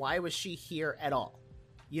 then why was she here at all?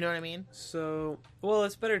 You know what I mean? So, well,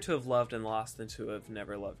 it's better to have loved and lost than to have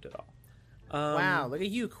never loved at all. Wow, look at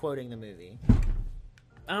you quoting the movie.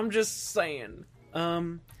 I'm just saying.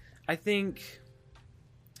 I think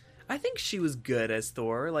I think she was good as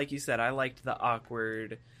Thor. Like you said, I liked the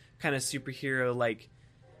awkward kind of superhero, like,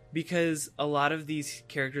 because a lot of these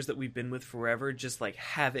characters that we've been with forever just like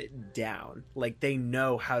have it down. Like they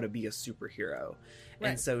know how to be a superhero.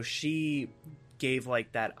 Right. And so she gave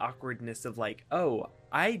like that awkwardness of like, oh,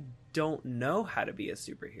 I don't know how to be a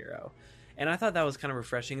superhero. And I thought that was kind of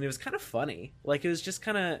refreshing, and it was kind of funny. Like it was just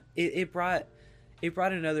kind of it brought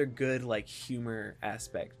another good like humor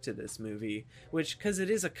aspect to this movie, which, because it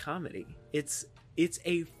is a comedy, it's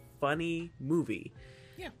a funny movie.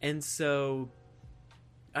 Yeah. And so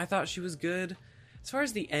I thought she was good. As far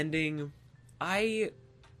as the ending, I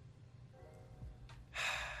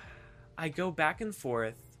go back and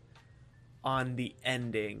forth on the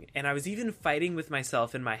ending, and I was even fighting with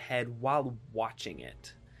myself in my head while watching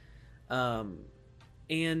it.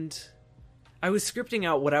 And I was scripting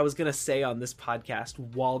out what I was going to say on this podcast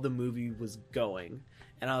while the movie was going.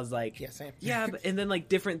 And I was like, yeah, same. Yeah, but, and then like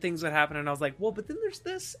different things would happen, and I was like, well, but then there's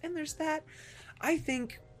this and there's that. I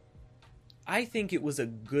think it was a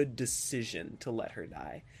good decision to let her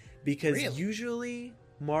die, because usually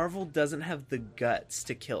Marvel doesn't have the guts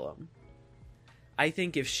to kill him. I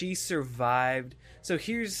think if she survived, but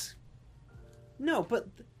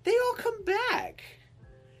they all come back.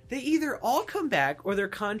 They either all come back or their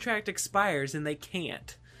contract expires and they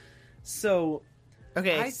can't. So,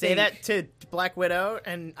 okay, say that to Black Widow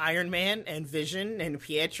and Iron Man and Vision and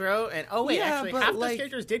Pietro and actually half those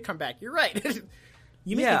characters did come back. You're right.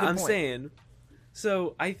 You make a good point. Saying.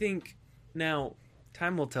 So I think now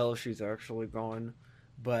time will tell if she's actually gone,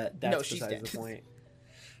 but that's besides the point.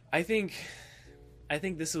 I think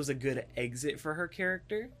this was a good exit for her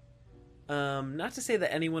character. Not to say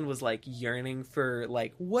that anyone was like yearning for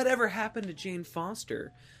like whatever happened to Jane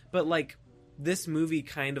Foster, but like this movie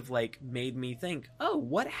kind of like made me think, oh,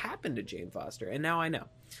 what happened to Jane Foster? And now I know.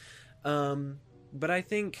 But I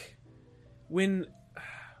think when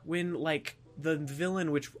like the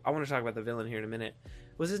villain, which I want to talk about the villain here in a minute,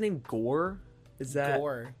 was his name Gore? Is that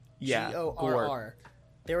Gore? Yeah, Gorr.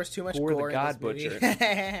 There was too much Gore gore the God in this movie.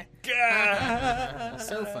 Butcher.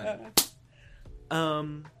 So funny.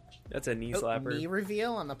 That's a knee slapper. Knee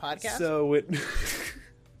reveal on the podcast. So it.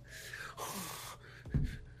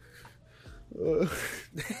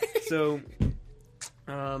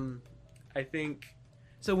 I think.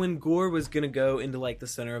 So when Gore was gonna go into like the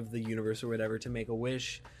center of the universe or whatever to make a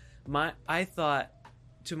wish, I thought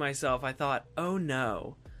to myself, oh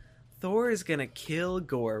no, Thor is gonna kill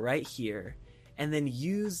Gore right here, and then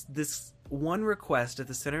use this one request at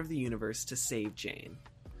the center of the universe to save Jane.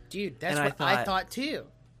 Dude, that's what I thought too.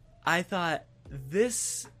 I thought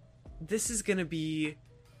this is gonna be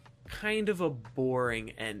kind of a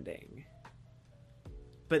boring ending.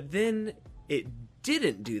 But then it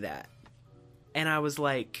didn't do that. And I was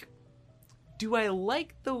like, do I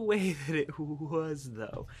like the way that it was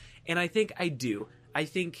though? And I think I do. I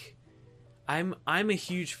think I'm a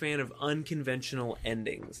huge fan of unconventional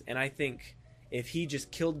endings, and I think if he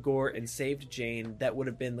just killed Gore and saved Jane, that would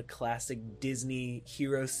have been the classic Disney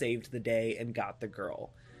hero saved the day and got the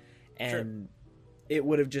girl. And it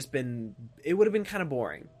would have been kind of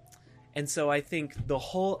boring. And so I think the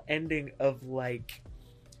whole ending of like,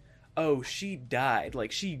 oh, she died,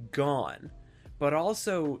 like she gone, but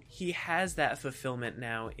also he has that fulfillment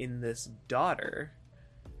now in this daughter,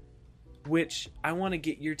 which I want to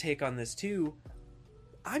get your take on this too.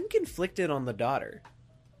 I'm conflicted on the daughter.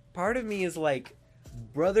 Part of me is like,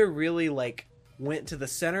 brother really like went to the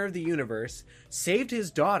center of the universe, saved his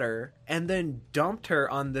daughter, and then dumped her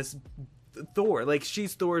on this Thor. Like,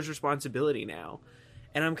 she's Thor's responsibility now.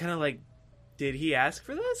 And I'm kind of like, did he ask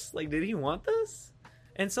for this? Like, did he want this?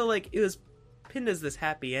 And so, like, it was pinned as this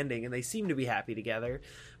happy ending, and they seem to be happy together.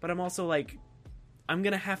 But I'm also like, I'm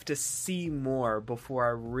going to have to see more before I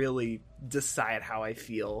really decide how I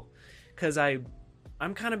feel. Because I'm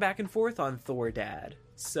kind of back and forth on Thor Dad.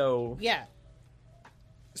 So... yeah.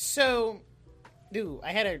 So... dude,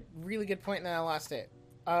 I had a really good point and then I lost it.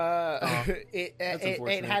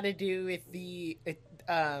 It had to do with the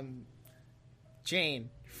Jane.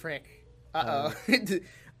 Frick. I'll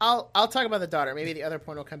talk about the daughter. Maybe the other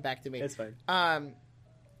point will come back to me. That's fine. That's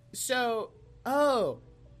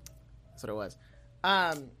what it was.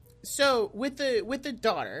 So with the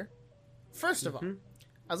daughter, first of all,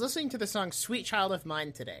 I was listening to the song "Sweet Child of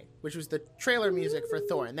Mine" today, which was the trailer music for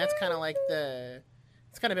Thor, and that's kind of like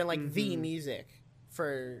it's kind of been like the music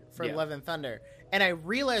for Love and Thunder. And I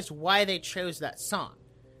realized why they chose that song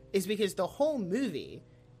is because the whole movie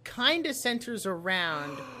kind of centers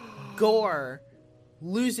around Gore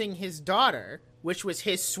losing his daughter, which was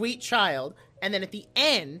his sweet child, and then at the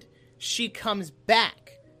end she comes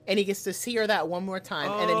back and he gets to see her that one more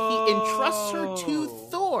time, and then he entrusts her to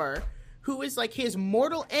Thor, who is like his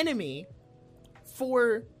mortal enemy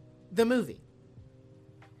for the movie.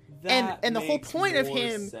 And the whole point of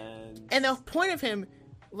him sense. And the point of him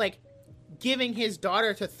like giving his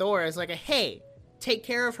daughter to Thor as like a hey, take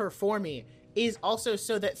care of her for me, is also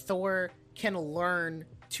so that Thor can learn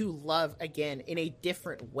to love again in a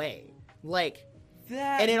different way. Like,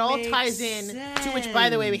 that and it all makes ties in sense. to which, by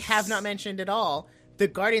the way, we have not mentioned at all. The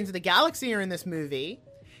Guardians of the Galaxy are in this movie.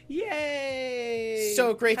 Yay!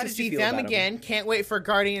 So great How to did you see feel them about again. Can't wait for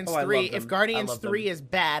Guardians Oh, I 3. love If them. Guardians I love 3 them. is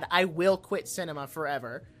bad, I will quit cinema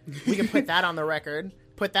forever. We can put that on the record.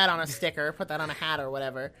 Put that on a sticker. Put that on a hat or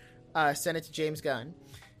whatever. Send it to James Gunn.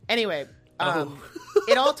 Anyway,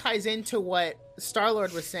 it all ties into what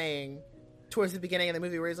Star-Lord was saying towards the beginning of the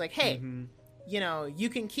movie, where he's like, hey, you know, you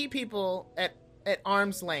can keep people at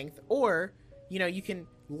arm's length, or, you know, you can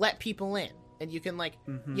let people in. And you can, like,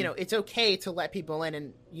 you know, it's okay to let people in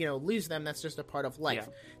and, you know, lose them. That's just a part of life.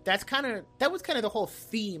 Yeah. That was kind of the whole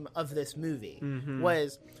theme of this movie,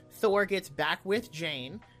 was Thor gets back with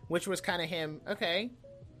Jane, which was kind of him, okay,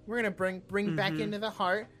 we're going to bring back into the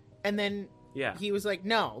heart. And then he was like,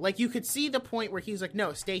 no. Like, you could see the point where he was like,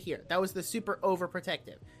 no, stay here. That was the super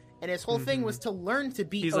overprotective. And his whole thing was to learn to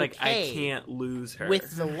be He's okay like, I can't lose her.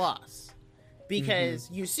 with the loss.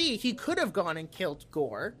 Because, you see, he could have gone and killed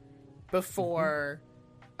Gore before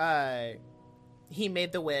he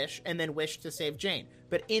made the wish and then wished to save Jane.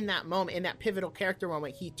 But in that moment, in that pivotal character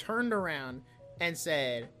moment, he turned around and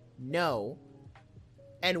said no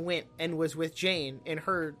and went and was with Jane in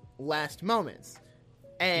her last moments.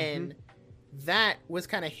 And that was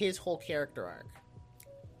kind of his whole character arc.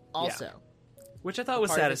 Also. Yeah. Which I thought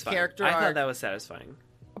was satisfying. I thought that was satisfying.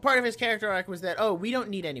 A part of his character arc was that, oh, we don't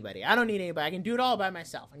need anybody. I don't need anybody. I can do it all by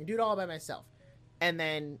myself. And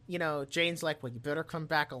then, you know, Jane's like, well, you better come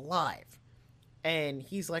back alive. And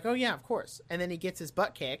he's like, oh, yeah, of course. And then he gets his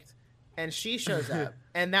butt kicked, and she shows up.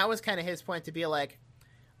 And that was kind of his point, to be like,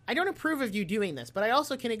 I don't approve of you doing this, but I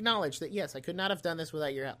also can acknowledge that, yes, I could not have done this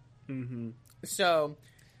without your help. So,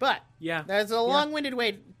 but, that's a long-winded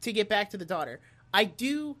way to get back to the daughter. I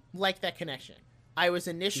do like that connection. I was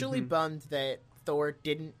initially bummed that Thor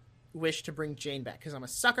didn't wish to bring Jane back, because I'm a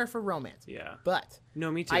sucker for romance. Yeah. But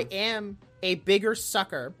no, me too. I am a bigger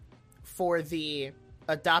sucker for the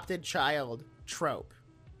adopted child trope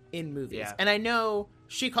in movies. Yeah. And I know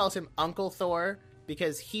she calls him Uncle Thor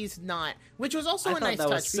because he's not, which was also a nice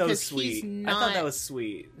touch, because he's not. I thought that was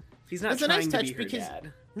sweet. He's not trying to be her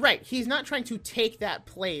dad. Right. He's not trying to take that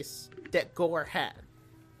place that Gore had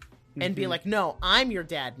and be like, no, I'm your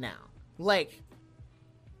dad now. Like,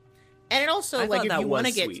 and it also, like, if you want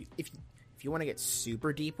to get if you want to get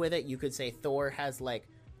super deep with it, you could say Thor has like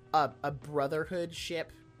a brotherhood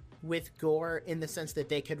ship with Gore, in the sense that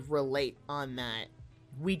they could relate on that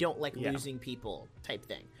we don't like losing people type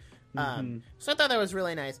thing. So I thought that was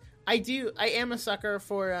really nice. I am a sucker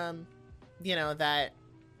for you know, that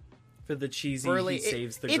for the cheesy he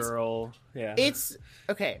saves the girl. Yeah. It's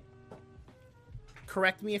okay.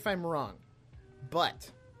 Correct me if I'm wrong,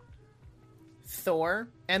 but Thor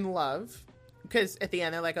and Love, because at the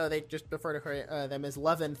end they're like, oh, they just refer to her them as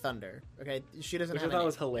Love and Thunder. Okay, she doesn't have a name,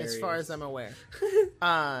 was hilarious. as far as I'm aware.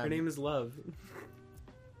 Her name is Love.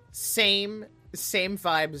 Same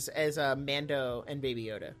vibes as Mando and Baby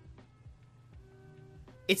Yoda.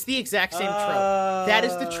 It's the exact same trope. That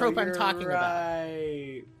is the trope I'm talking about.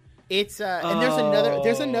 It's and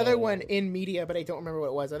there's another one in media, but I don't remember what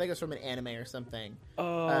it was. I think it was from an anime or something.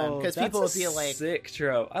 Because people would be like, sick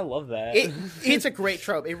trope. I love that. It's a great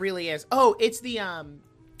trope. It really is. Oh, it's the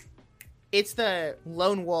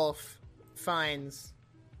lone wolf finds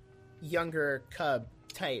younger cub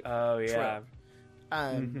type. Oh yeah.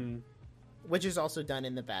 Trope. Which is also done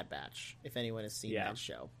in the Bad Batch, if anyone has seen that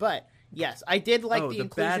show. But yes, I did like the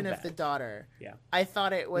inclusion of the daughter. Yeah, I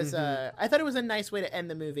thought it was a nice way to end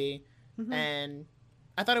the movie, and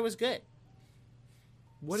I thought it was good.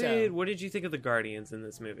 What did you think of the Guardians in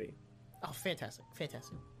this movie? Oh, fantastic!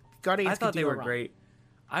 Guardians. I thought they were great.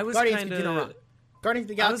 I was Guardians of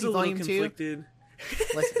the Galaxy Volume 2. Conflicted.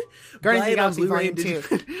 Listen, Guardians of the Galaxy Volume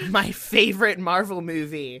 2, my favorite Marvel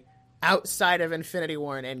movie outside of Infinity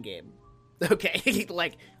War and Endgame. Okay,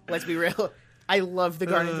 like, let's be real. I love the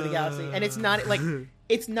Guardians of the Galaxy, and it's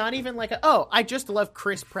not even like I just love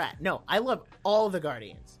Chris Pratt. No, I love all the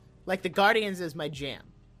Guardians. Like, the Guardians is my jam.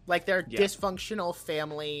 Like, their dysfunctional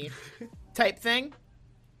family type thing.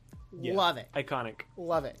 Yeah. Love it. Iconic.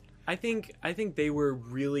 Love it. I think they were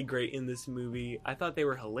really great in this movie. I thought they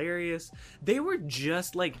were hilarious. They were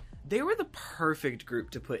just like, they were the perfect group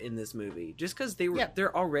to put in this movie, just because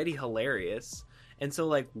they're already hilarious. And so,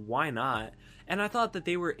 like, why not? And I thought that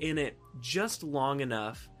they were in it just long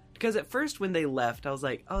enough. Because at first when they left, I was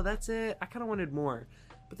like, oh, that's it? I kind of wanted more.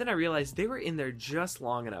 But then I realized they were in there just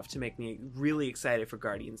long enough to make me really excited for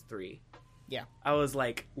Guardians 3. Yeah. I was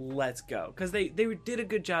like, let's go. Because they did a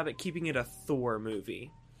good job at keeping it a Thor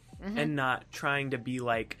movie. And not trying to be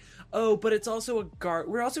like, oh, but it's also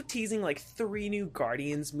we're also teasing like 3 new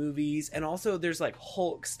Guardians movies, and also there's like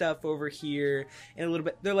Hulk stuff over here, and a little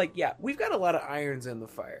bit. They're like, yeah, we've got a lot of irons in the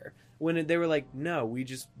fire. When they were like, no, we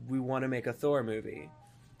want to make a Thor movie,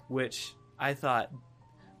 which I thought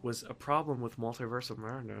was a problem with Multiverse of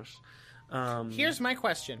Madness. Here's my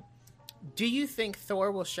question: do you think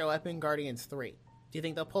Thor will show up in Guardians 3? Do you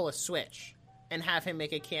think they'll pull a switch and have him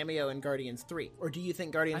make a cameo in Guardians 3? Or do you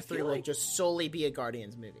think Guardians 3 will just solely be a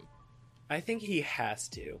Guardians movie? I think he has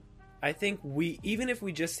to. I think even if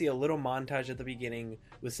we just see a little montage at the beginning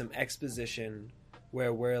with some exposition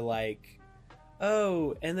where we're like,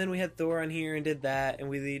 oh, and then we had Thor on here and did that, and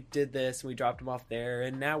we did this, and we dropped him off there,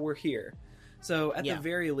 and now we're here. So at the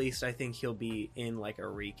very least, I think he'll be in like a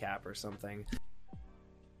recap or something.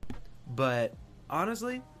 But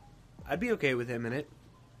honestly, I'd be okay with him in it.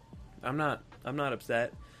 I'm not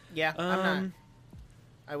upset. Yeah, I'm not.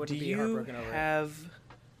 I wouldn't be heartbroken over it. Do you have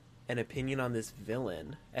an opinion on this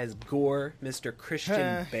villain as Gore, Mr.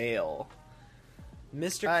 Christian Bale?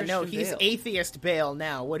 Mr. Christian no, he's Bale. Atheist Bale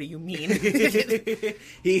now. What do you mean?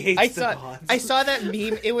 He hates the gods. I saw that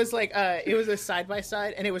meme. It was like it was a side by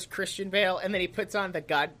side, and it was Christian Bale, and then he puts on the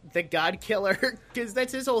God Killer, because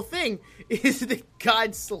that's his whole thing is the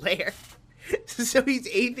God Slayer. So he's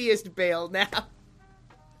Atheist Bale now.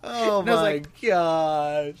 Oh my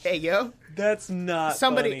gosh! Hey yo, that's not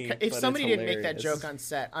funny, if somebody didn't make that hilarious. joke on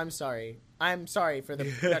set, I'm sorry. I'm sorry for the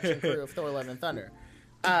production crew of Thor: Love and Thunder.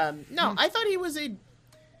 No, I thought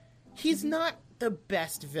he's not the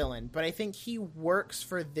best villain, but I think he works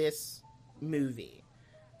for this movie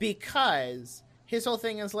because his whole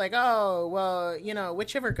thing is like, oh, well, you know,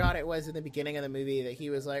 whichever god it was in the beginning of the movie that he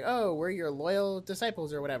was like, oh, we're your loyal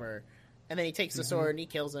disciples or whatever. And then he takes the sword and he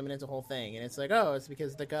kills him, and it's a whole thing. And it's like, oh, it's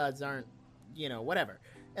because the gods aren't, you know, whatever.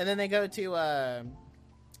 And then they go to,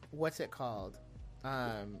 what's it called?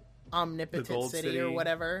 Omnipotent City or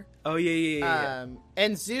whatever. Oh, yeah.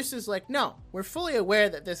 And Zeus is like, no, we're fully aware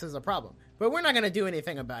that this is a problem, but we're not going to do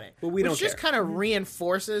anything about it. But we don't care. Which just kind of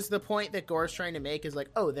reinforces the point that Gore's trying to make is like,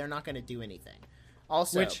 oh, they're not going to do anything.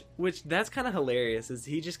 Also, which that's kind of hilarious, is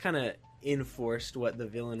he just kind of enforced what the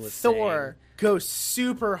villain was Thor saying. goes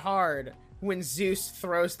super hard when Zeus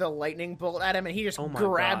throws the lightning bolt at him, and he just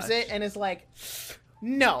grabs it and is like,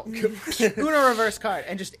 no. Uno reverse card,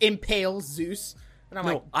 and just impales Zeus. And I'm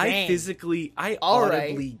like, dang. I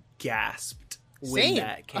audibly gasped when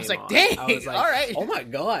that came on. I was like, dang, I was like, all right. Oh my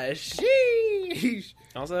gosh. Sheesh.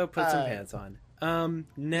 Also, put some pants on.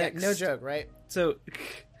 Next. Yeah, no joke, right? So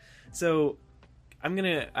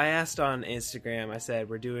I asked on Instagram, I said,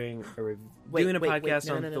 we're doing a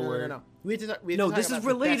podcast on Thor. No. We have to talk this about is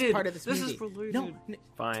related. The best part of this movie. Is related. No.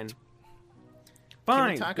 Fine.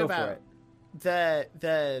 Can we talk go about for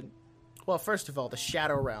it. Well, first of all, the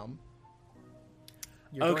Shadow Realm.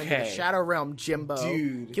 You're going to the Shadow Realm, Jimbo.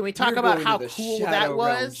 Dude, can we talk about how cool that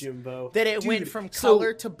was? Realm, that it went from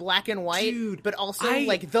color to black and white, but also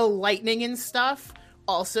like the lightning and stuff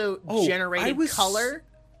also generated color.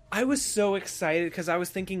 I was so excited because I was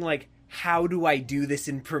thinking, like, how do I do this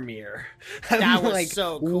in Premiere? That was like,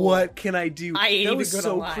 so cool. What can I do? That was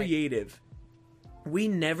so creative. We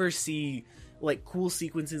never see like cool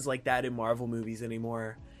sequences like that in Marvel movies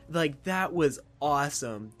anymore. Like, that was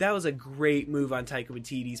awesome. That was a great move on Taika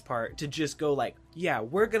Waititi's part to just go like, yeah,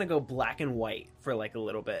 we're gonna go black and white for like a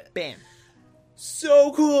little bit. Bam.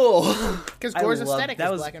 So cool. Because Gore's aesthetic is black and white.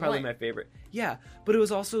 That was probably my favorite. Yeah, but it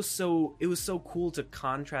was also so cool to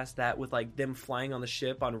contrast that with like them flying on the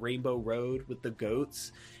ship on Rainbow Road with the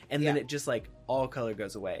goats, and then it just like all color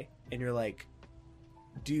goes away, and you're like,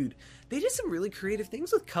 dude, they did some really creative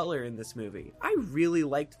things with color in this movie. I really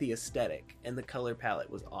liked the aesthetic, and the color palette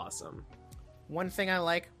was awesome. One thing I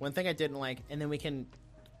like, one thing I didn't like, and then we can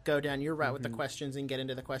go down your route with the questions and get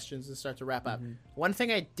into the questions and start to wrap up. One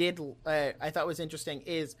thing I thought was interesting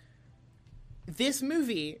is this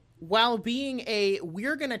movie, while being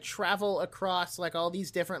we're going to travel across like all these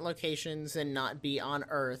different locations and not be on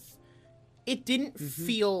Earth, it didn't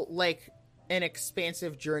feel like an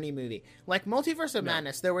expansive journey movie. Like Multiverse of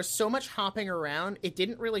Madness, there was so much hopping around, it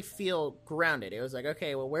didn't really feel grounded. It was like,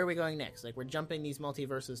 okay, well, where are we going next? Like, we're jumping these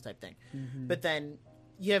multiverses type thing. But then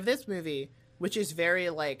you have this movie, which is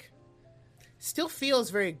very, like, still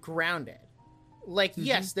feels very grounded. Like,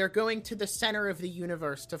 yes, they're going to the center of the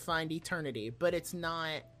universe to find eternity, but it's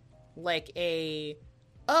not like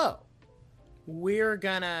we're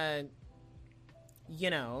gonna,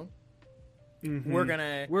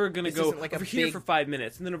 we're gonna go like over here for 5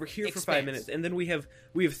 minutes, and then over here for 5 minutes, and then we have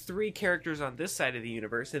 3 characters on this side of the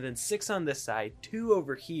universe, and then 6 on this side, 2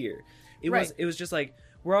 over here. It was just like,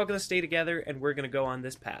 we're all gonna stay together, and we're gonna go on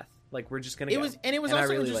this path. Like, we're just gonna go. It was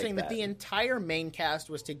also interesting that the entire main cast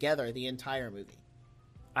was together the entire movie.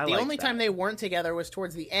 The only time they weren't together was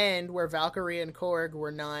towards the end, where Valkyrie and Korg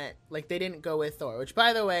were not, like, they didn't go with Thor. Which,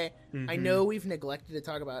 by the way, I know we've neglected to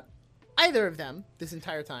talk about either of them this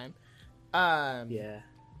entire time. Yeah.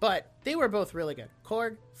 But they were both really good.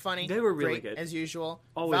 Korg, funny. They were really great, good. as usual.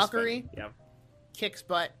 Always Valkyrie, funny. Yeah. kicks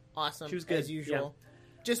butt, awesome, she was good. as usual.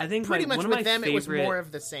 Yeah. Just I think pretty much with them, it was more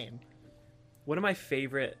of the same. One of my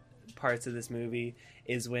favorite parts of this movie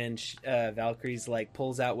is when Valkyrie's like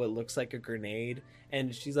pulls out what looks like a grenade,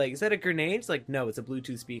 and she's like, "Is that a grenade?" It's like, "No, it's a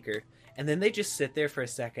Bluetooth speaker." And then they just sit there for a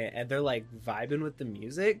second, and they're like vibing with the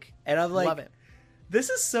music, and I'm like, love it.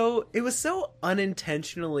 It was so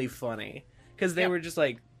unintentionally funny, because they were just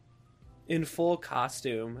like in full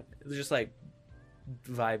costume, just like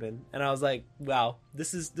vibing, and I was like, wow,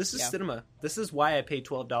 this is cinema. This is why I paid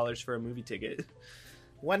 $12 for a movie ticket.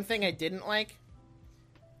 One thing I didn't like,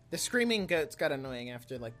 the screaming goats got annoying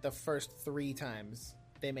after like the first 3 times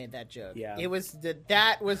they made that joke. Yeah,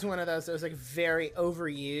 that was one of those that was like very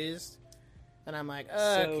overused, and I'm like,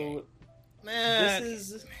 okay.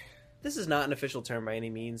 This is not an official term by any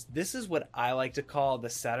means. This is what I like to call the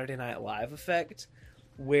Saturday Night Live effect,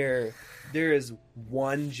 where there is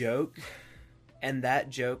one joke, and that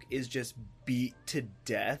joke is just beat to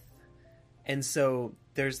death. And so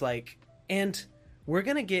there's like, and we're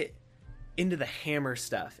going to get into the hammer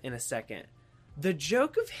stuff in a second. The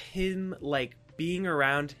joke of him like being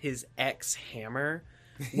around his ex-hammer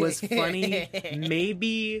was funny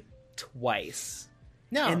maybe twice.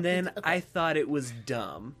 No. And then I thought it was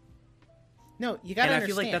dumb. No, you gotta understand. I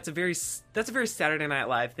feel like that's a very Saturday Night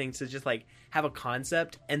Live thing, to just like have a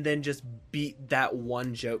concept and then just beat that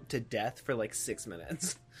one joke to death for like 6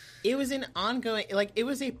 minutes. It was an ongoing, like, it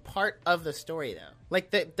was a part of the story though.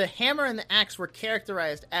 Like the hammer and the axe were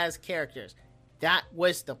characterized as characters. That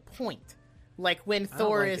was the point. Like when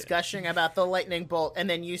Thor is gushing about the lightning bolt, and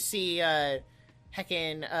then you see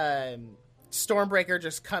Stormbreaker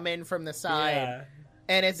just come in from the side,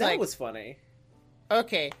 and it's that was funny.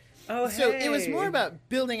 Okay. Oh, so hey. It was more about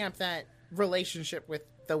building up that relationship with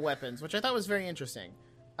the weapons, which I thought was very interesting.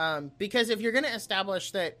 Because if you're going to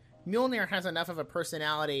establish that Mjolnir has enough of a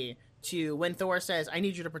personality to, when Thor says, "I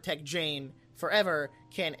need you to protect Jane forever,"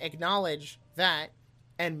 can acknowledge that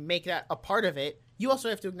and make that a part of it, you also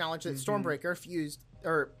have to acknowledge that Stormbreaker fused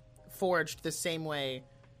or forged the same way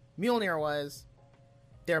Mjolnir was.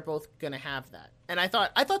 They're both going to have that. And I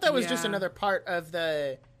thought that was just another part of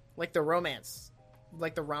the romance.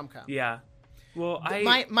 Like the rom-com. Yeah. Well,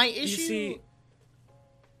 my issue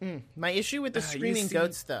with the screaming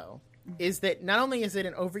goats though is that not only is it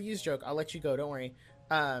an overused joke, I'll let you go, don't worry.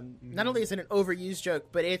 Not only is it an overused joke,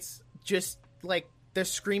 but it's just like the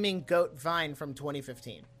screaming goat vine from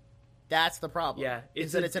 2015. That's the problem. Yeah,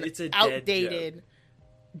 it's an outdated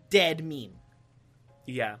dead meme.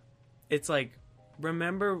 Yeah. It's like,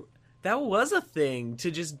 remember that was a thing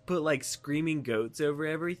to just put like screaming goats over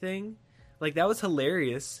everything. Like, that was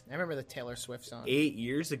hilarious. I remember the Taylor Swift song. 8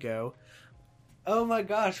 years ago. Oh my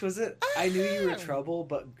gosh, was it? I knew you were trouble,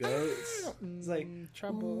 but goats. It's like,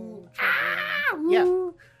 trouble. Yeah.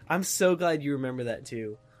 I'm so glad you remember that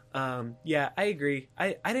too. Yeah, I agree.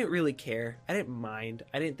 I didn't really care. I didn't mind.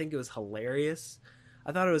 I didn't think it was hilarious.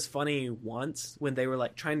 I thought it was funny once when they were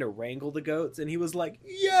like trying to wrangle the goats, and he was like,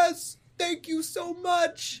 "Yes, thank you so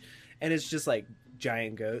much." And it's just like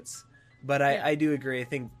giant goats. But I do agree. I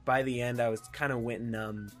think by the end I was kind of went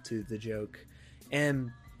numb to the joke.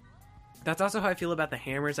 And that's also how I feel about the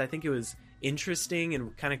hammers. I think it was interesting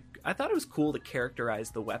and I thought it was cool to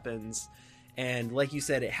characterize the weapons. And like you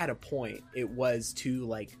said, it had a point. It was to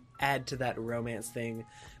like add to that romance thing.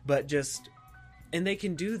 And they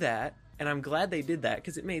can do that. And I'm glad they did that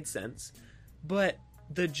because it made sense. But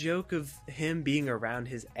the joke of him being around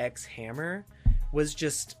his ex-hammer was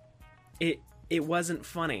just... It wasn't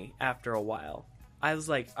funny after a while. I was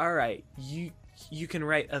like, all right, you can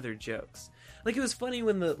write other jokes. Like, it was funny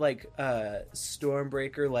when the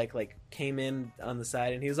Stormbreaker like came in on the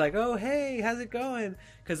side and he was like, "Oh, hey, how's it going?"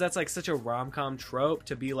 Because that's like such a rom-com trope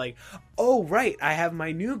to be like, "Oh, right, I have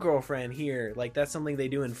my new girlfriend here." Like, that's something they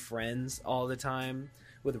do in Friends all the time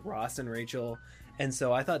with Ross and Rachel. And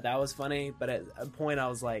so I thought that was funny, but at a point I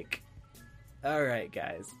was like, all right,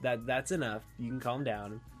 guys, that's enough. You can calm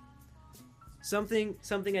down. Something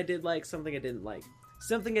I did like, something I didn't like.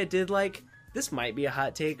 Something I did like, this might be a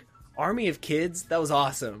hot take, Army of Kids, that was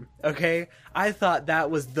awesome, okay? I thought that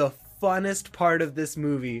was the funnest part of this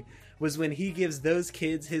movie, was when he gives those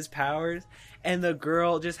kids his powers, and the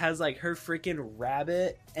girl just has, like, her freaking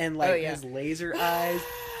rabbit and, like, his laser eyes.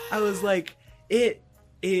 I was like, it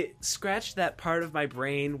scratched that part of my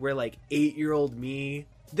brain where, like, 8-year-old me...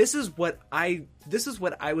 This is what I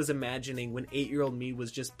was imagining when 8-year-old me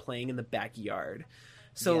was just playing in the backyard.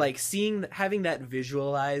 So, like, having that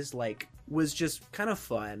visualized, like, was just kind of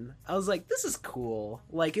fun. I was like, this is cool.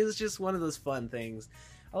 Like, it was just one of those fun things.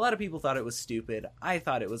 A lot of people thought it was stupid. I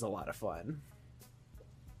thought it was a lot of fun.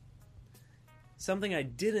 Something I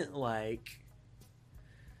didn't like...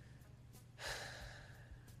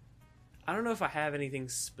 I don't know if I have anything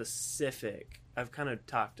specific. I've kind of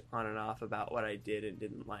talked on and off about what I did and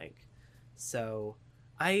didn't like. So,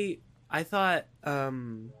 I thought,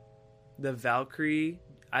 the Valkyrie,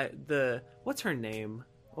 what's her name?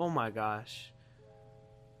 Oh my gosh.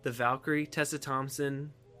 The Valkyrie, Tessa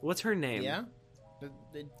Thompson. What's her name? Yeah?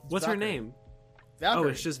 What's Valkyrie. her name? Valkyrie. Oh,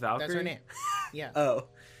 it's just Valkyrie? That's her name. Yeah. Oh.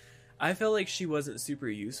 I felt like she wasn't super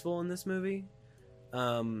useful in this movie.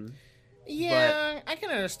 Yeah, I can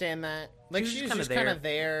understand that. Like, she was just kind of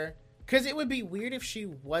there. Because it would be weird if she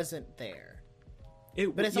wasn't there.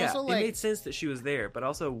 But it's also like... it made sense that she was there, but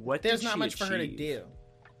also, what there's did she not much achieve? for her to do.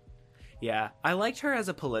 Yeah, I liked her as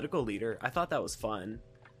a political leader. I thought that was fun.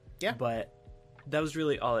 Yeah. But that was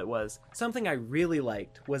really all it was. Something I really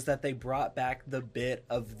liked was that they brought back the bit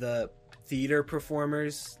of the theater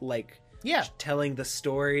performers, like, telling the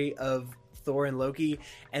story of Thor and Loki,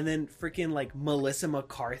 and then freaking, like, Melissa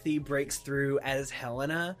McCarthy breaks through as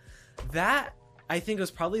Helena. That, I think,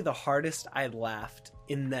 was probably the hardest I laughed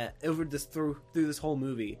in that through this whole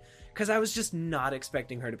movie, because I was just not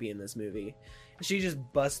expecting her to be in this movie. She just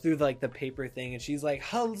busts through, like, the paper thing, and she's like,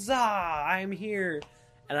 "Huzzah! I'm here!"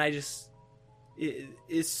 And it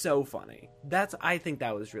is so funny. I think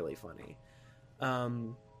that was really funny.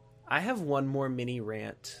 I have one more mini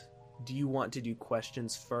rant. Do you want to do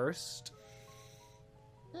questions first?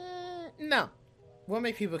 No. We'll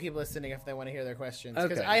make people keep listening if they want to hear their questions.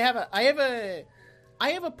 Because Okay. I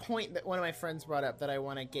have a point that one of my friends brought up that I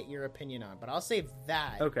want to get your opinion on, but I'll save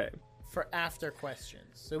that for after questions.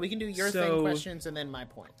 So we can do your thing questions and then my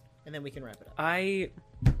point, and then we can wrap it up.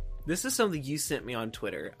 This is something you sent me on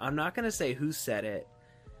Twitter. I'm not going to say who said it,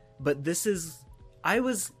 but I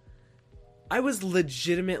was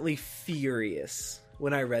legitimately furious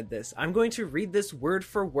when I read this. I'm going to read this word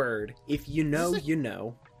for word. If you know, you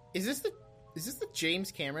know. Is this the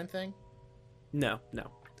James Cameron thing? No.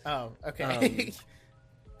 Oh, okay.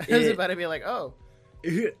 I was about to be like, oh.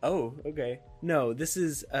 Oh, okay. No, this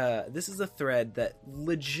is a thread that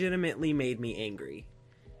legitimately made me angry.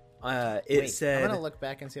 Said, I'm gonna look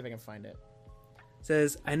back and see if I can find it.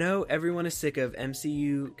 Says, I know everyone is sick of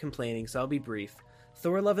MCU complaining, so I'll be brief.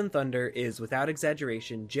 Thor Love and Thunder is, without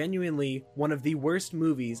exaggeration, genuinely one of the worst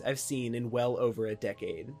movies I've seen in well over a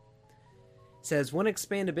decade. Says, want to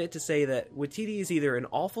expand a bit to say that Waititi is either an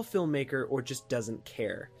awful filmmaker or just doesn't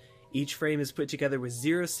care. Each frame is put together with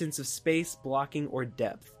zero sense of space, blocking, or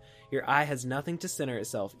depth. Your eye has nothing to center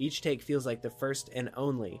itself. Each take feels like the first and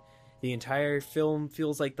only. The entire film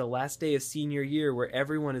feels like the last day of senior year where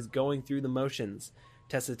everyone is going through the motions.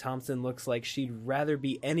 Tessa Thompson looks like she'd rather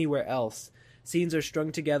be anywhere else. Scenes are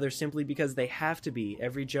strung together simply because they have to be.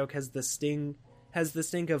 Every joke has the stink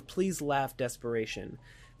of please laugh desperation.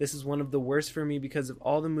 This is one of the worst for me because of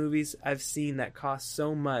all the movies I've seen that cost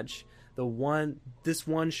so much. This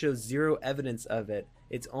one shows zero evidence of it.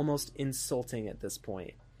 It's almost insulting at this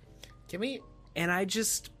point. Can we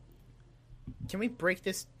break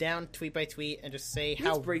this down tweet by tweet and just say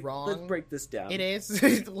how wrong? Let's break this down. It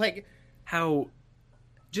is like how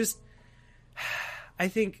just. I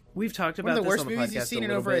think we've talked about one of the worst this on the movies podcast you've seen in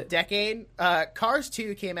a over bit. a decade. Cars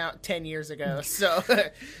 2 came out 10 years ago, so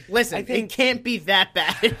listen, it can't be that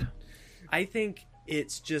bad. I think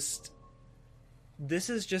it's just.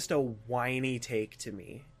 This is just a whiny take to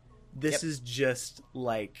me. This is just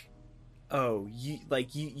like, oh,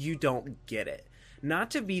 you don't get it.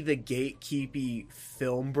 Not to be the gatekeepy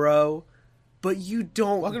film bro, but you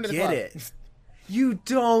don't get it. You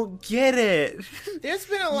don't get it. There's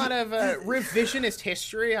been a lot of revisionist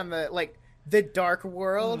history on the Dark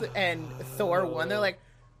World and Thor 1. They're like,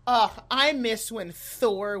 oh, I miss when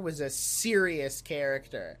Thor was a serious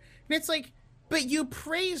character. And it's like, but you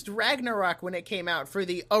praised Ragnarok when it came out for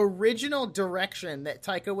the original direction that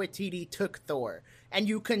Taika Waititi took Thor. And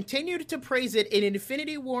you continued to praise it in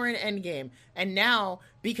Infinity War and Endgame. And now,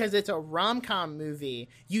 because it's a rom-com movie,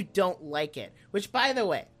 you don't like it. Which, by the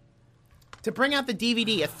way, to bring out the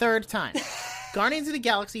DVD a third time, Guardians of the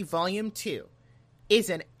Galaxy Volume 2 is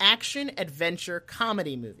an action-adventure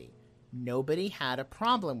comedy movie. Nobody had a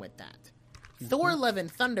problem with that. Thor Love and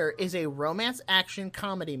Thunder is a romance action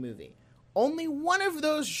comedy movie. Only one of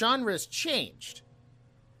those genres changed.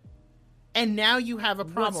 And now you have a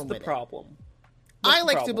problem with it. What's the problem? I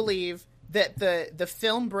like to believe that the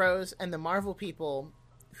film bros and the Marvel people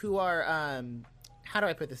who are, how do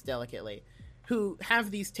I put this delicately, who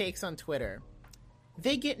have these takes on Twitter,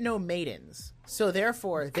 they get no maidens. So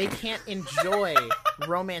therefore, they can't enjoy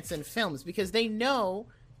romance in films because they know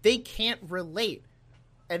they can't relate.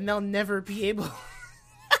 And they'll never be able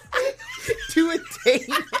to attain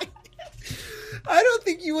it. I don't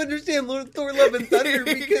think you understand Thor Love and Thunder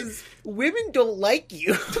because women don't like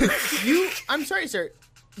you. I'm sorry, sir.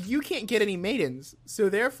 You can't get any maidens, so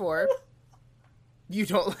therefore, you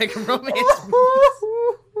don't like romance movies.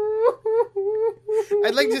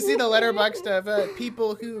 I'd like to see the letterboxd of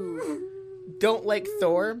people who don't like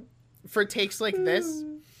Thor for takes like this,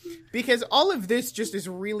 because all of this just is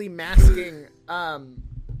really masking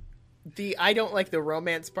the I don't like the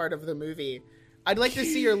romance part of the movie. I'd like to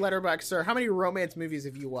see your letterbox, sir. How many romance movies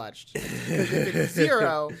have you watched? Because if it's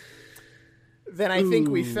 0, then I think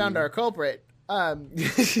we found our culprit.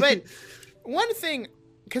 But one thing,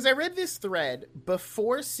 because I read this thread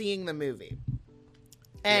before seeing the movie,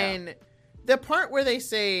 and the part where they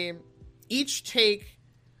say each take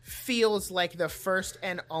feels like the first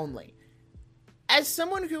and only. As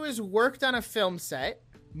someone who has worked on a film set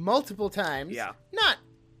multiple times, not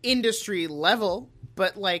industry level,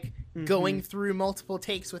 but like going through multiple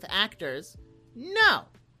takes with actors, no.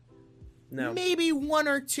 Maybe 1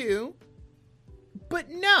 or 2, but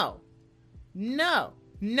no, not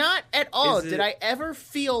at all. Did I ever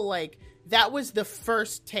feel like that was the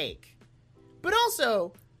first take? But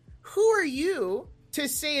also, who are you to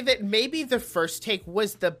say that maybe the first take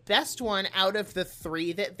was the best one out of the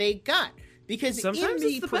 3 that they got? Because sometimes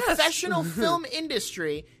in the professional film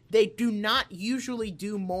industry, they do not usually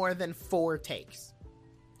do more than 4 takes.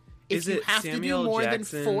 If you have to do more than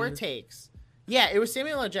 4 takes. Yeah, it was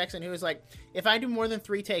Samuel L. Jackson who was like, if I do more than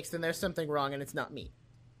 3 takes, then there's something wrong and it's not me.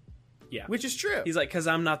 Yeah. Which is true. He's like, because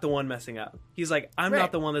I'm not the one messing up. He's like, I'm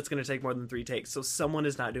not the one that's going to take more than 3 takes, so someone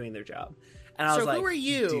is not doing their job. And I was like, who are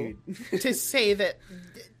you to say that?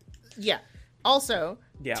 Yeah. Also,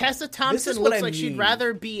 Tessa Thompson looks like she'd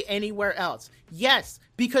rather be anywhere else. Yes,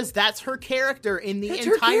 because that's her character in the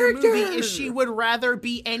entire movie, is she would rather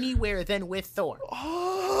be anywhere than with Thor.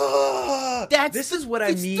 This is what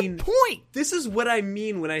I mean. The point. This is what I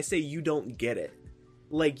mean when I say you don't get it.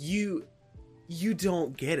 Like, you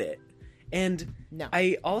don't get it. And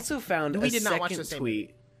I also found a second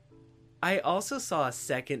tweet. I also saw a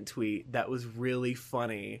second tweet that was really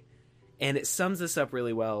funny, and it sums this up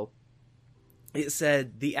really well. It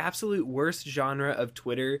said, the absolute worst genre of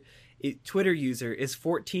Twitter user is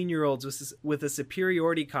 14-year-olds with a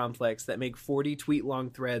superiority complex that make 40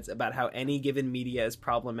 tweet-long threads about how any given media is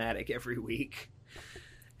problematic every week.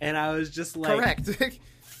 And I was just like... Correct.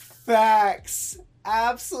 Facts.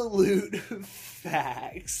 Absolute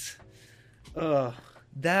facts. Ugh.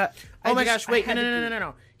 That... Oh my gosh, wait,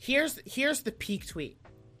 no. Here's the peak tweet,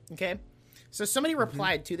 okay? So somebody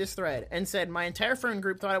replied to this thread and said, my entire friend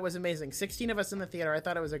group thought it was amazing. 16 of us in the theater. I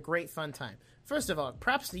thought it was a great fun time. First of all,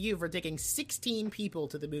 props to you for taking 16 people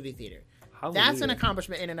to the movie theater. Hallelujah. That's an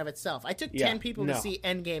accomplishment in and of itself. I took 10 people to see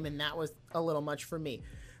Endgame, and that was a little much for me.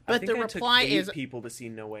 But the reply is... 8 people to see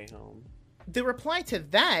No Way Home. The reply to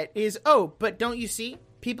that is, oh, but don't you see?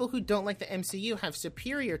 People who don't like the MCU have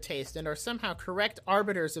superior taste and are somehow correct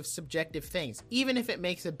arbiters of subjective things. Even if it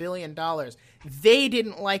makes $1 billion, they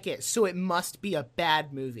didn't like it, so it must be a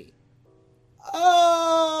bad movie.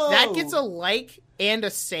 Oh! That gets a like and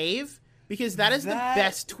a save, because that is the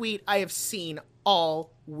best tweet I have seen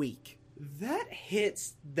all week. That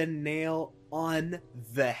hits the nail on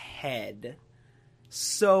the head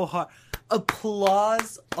so hard.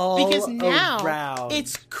 Applause all because now around.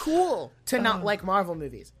 It's cool to not like Marvel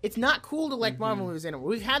movies. It's not cool to like Marvel movies anymore.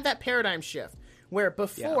 We've had that paradigm shift where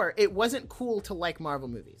before it wasn't cool to like Marvel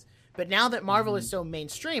movies. But now that Marvel is so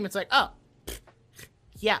mainstream, it's like, oh,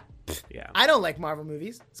 yeah. I don't like Marvel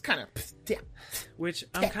movies. It's kind of which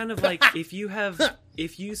I'm kind of like, if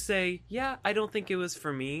you say, yeah, I don't think it was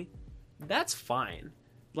for me, that's fine.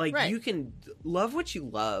 Like, you can love what you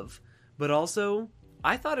love, but also,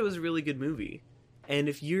 I thought it was a really good movie. And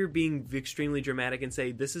if you're being extremely dramatic and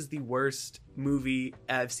say, this is the worst movie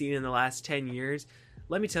I've seen in the last 10 years,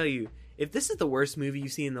 let me tell you, if this is the worst movie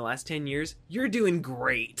you've seen in the last 10 years, you're doing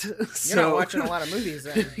great. You're not watching a lot of movies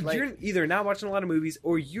then. Like, you're either not watching a lot of movies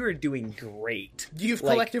or you're doing great. You've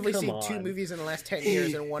collectively seen 2 movies in the last 10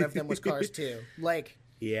 years, and one of them was Cars 2. Like,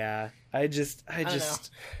 yeah, I had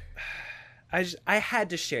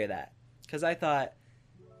to share that because I thought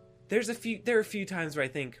there are a few times where I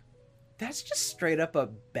think that's just straight up a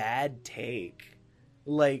bad take.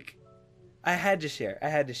 Like, I had to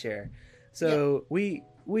share. So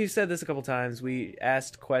we've said this a couple times. We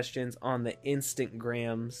asked questions on the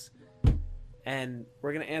Instagrams, and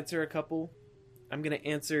we're gonna answer a couple. I'm gonna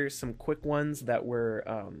answer some quick ones that were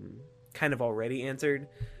kind of already answered.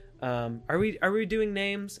 Are we doing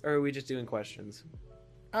names or are we just doing questions?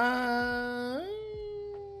 I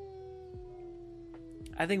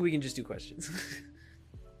think we can just do questions.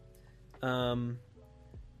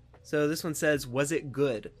 So this one says, was it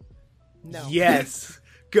good? No. Yes.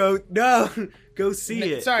 Go see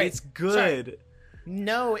it. Sorry. It's good. Sorry.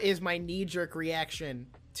 No is my knee-jerk reaction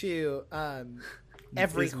to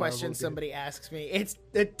every question somebody asks me. It's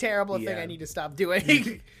a terrible thing I need to stop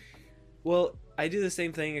doing. Well, I do the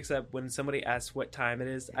same thing, except when somebody asks what time it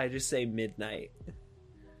is, I just say midnight.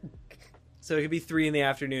 So it could be 3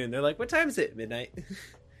 p.m. They're like, what time is it? Midnight.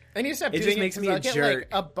 I need to stop it doing just it makes me I'll a get, jerk.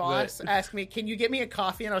 Like, a boss ask me, can you get me a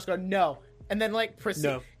coffee? And I'll just go, no. And then, like, proceed.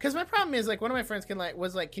 No. Because my problem is, like, one of my friends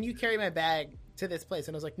was like, can you carry my bag to this place?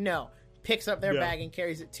 And I was like, no. Picks up their bag and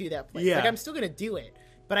carries it to that place. Yeah. Like, I'm still going to do it.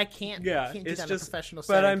 But I can't do that in a professional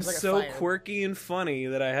setting. But I'm so quirky and funny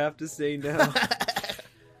that I have to say no.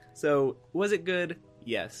 So, was it good?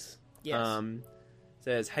 Yes.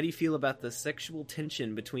 Says, how do you feel about the sexual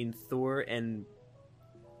tension between Thor and...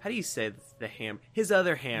 How do you say his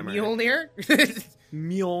other hammer? Mjolnir?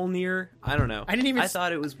 Mjolnir? I don't know. I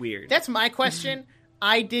thought it was weird. That's my question.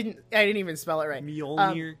 I didn't even spell it right.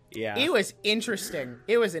 Mjolnir? Yeah. It was interesting.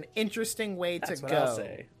 It was an interesting way to go. I'll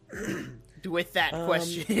say. With that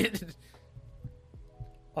question.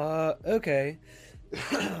 Okay.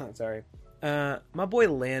 Sorry. My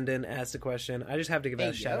boy Landon asked a question. I just have to give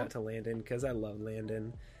a shout out to Landon because I love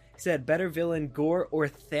Landon. He said, better villain, Gore or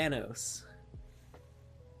Thanos?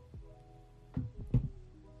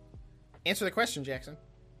 Answer the question, Jackson.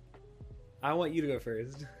 I want you to go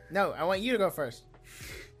first. No, I want you to go first.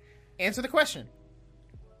 Answer the question.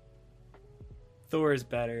 Thor is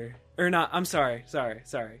better. Or not, I'm sorry.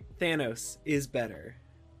 Thanos is better.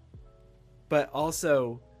 But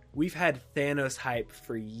also, we've had Thanos hype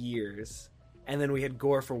for years. And then we had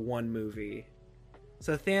Gore for one movie.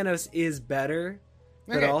 So Thanos is better.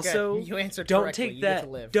 But also, you answered don't take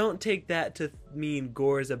that to mean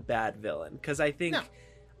Gore is a bad villain. Because I think... No.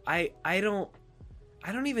 I don't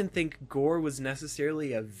even think Gore was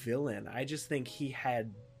necessarily a villain. I just think he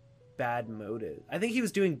had bad motive. I think he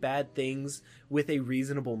was doing bad things with a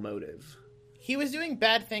reasonable motive. He was doing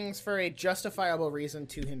bad things for a justifiable reason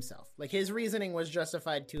to himself. Like, his reasoning was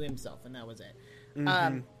justified to himself, and that was it.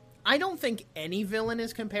 Mm-hmm. I don't think any villain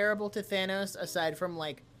is comparable to Thanos, aside from,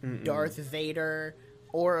 like, Darth Vader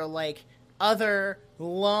or, like, other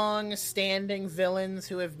long-standing villains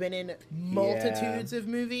who have been in multitudes of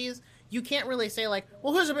movies. You can't really say, like,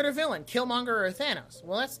 well, who's a better villain, Killmonger or Thanos?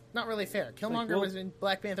 Well, that's not really fair. Killmonger was in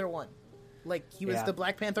Black Panther 1. Like, he was the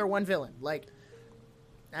Black Panther 1 villain. Like,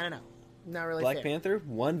 I don't know. Not really Black fair. Panther,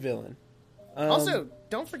 1 villain. Also,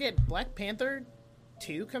 don't forget, Black Panther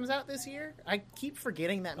 2 comes out this year. I keep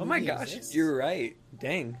forgetting that movie. Oh my gosh, exists. You're right.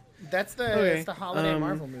 Dang. That's the holiday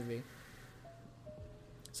Marvel movie.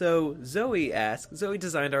 So Zoe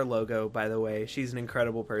designed our logo, by the way. She's an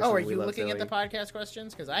incredible person. Oh, are you looking at the podcast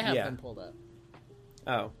questions? Because I have them pulled up.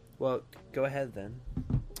 Oh, well, go ahead then.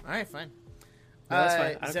 All right, fine. No, that's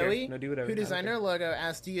fine. I don't Zoe, care. No, do whatever. who designed our logo,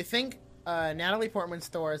 asked, do you think Natalie Portman's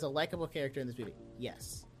Thor is a likable character in this movie?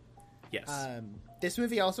 Yes. Yes. This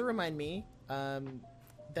movie also reminded me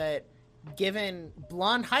that given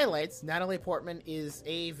blonde highlights, Natalie Portman is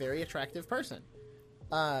a very attractive person.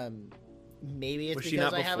 Maybe it's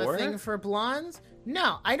because I have a thing for blondes.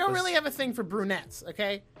 No, I don't really have a thing for brunettes,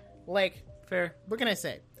 okay? Like, fair. What can I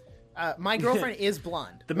say? My girlfriend is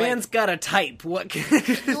blonde. The man's got a type. What can...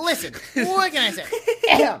 Listen, what can I say?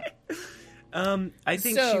 I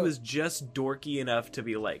think she was just dorky enough to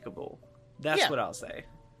be likable. That's what I'll say.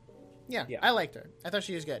 Yeah, I liked her. I thought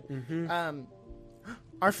she was good. Mm-hmm.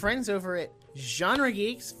 Our friends over at Genre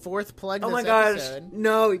Geeks, fourth plug this episode.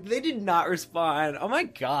 No, they did not respond. Oh my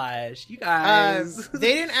gosh, you guys.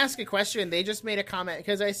 They didn't ask a question. They just made a comment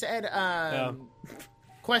because I said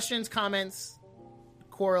questions, comments,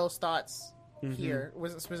 quarrels, thoughts here. It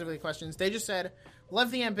wasn't specifically questions. They just said,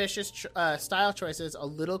 love the ambitious style choices, a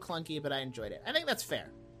little clunky, but I enjoyed it. I think that's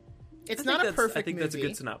fair. It's not a perfect movie. I think that's a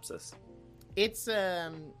good synopsis. It's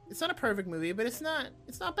not a perfect movie, but it's not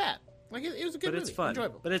bad. Like it was a good movie. But it's fun.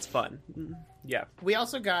 Enjoyable. But it's fun. Yeah. We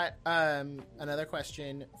also got another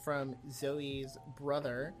question from Zoe's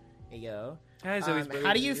brother. Ayo. Hi, Zoe's brother.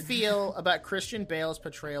 How do you feel about Christian Bale's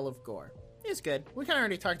portrayal of Gore? It's good. We kind of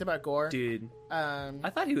already talked about Gore. Dude.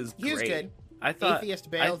 I thought he was great. He was good. I thought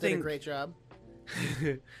Atheist Bale did a great job.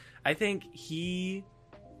 I think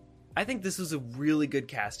this was a really good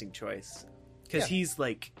casting choice. Because he's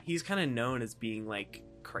kind of known as being like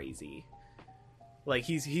crazy. Like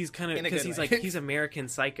he's kind of, because he's American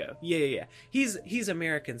Psycho. Yeah. He's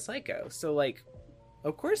American Psycho. So like,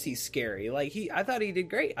 of course he's scary. Like I thought he did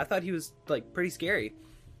great. I thought he was like pretty scary.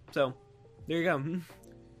 So there you go.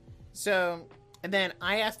 So, and then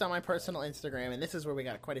I asked on my personal Instagram, and this is where we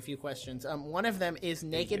got quite a few questions. One of them is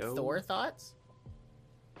naked Thor thoughts.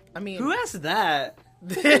 I mean, who asked that?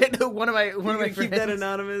 one of my friends. Keep that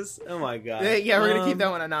anonymous. Oh my god. Yeah, we're gonna keep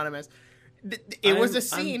that one anonymous. It was a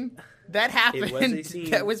scene that happened. It was a scene.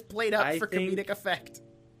 That was played up for comedic effect.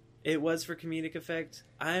 It was for comedic effect.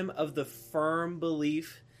 I'm of the firm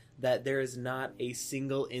belief that there is not a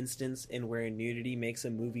single instance in where nudity makes a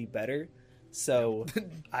movie better. So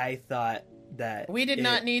I thought that we did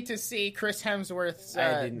not need to see Chris Hemsworth's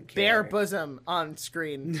bare bosom on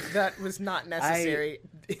screen. That was not necessary.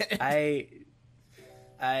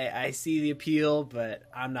 I see the appeal, but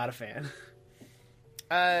I'm not a fan.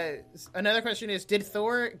 Another question is, did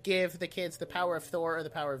Thor give the kids the power of Thor or the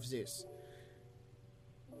power of Zeus?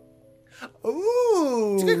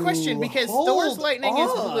 Ooh, it's a good question because Thor's lightning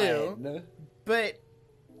is blue, but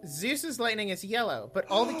Zeus's lightning is yellow. But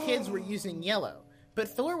all the kids were using yellow. But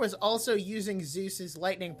Thor was also using Zeus's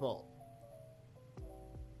lightning bolt.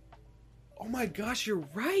 Oh my gosh, you're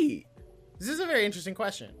right. This is a very interesting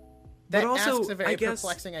question. That also asks a very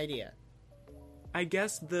perplexing idea. I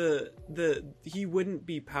guess he wouldn't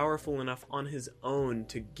be powerful enough on his own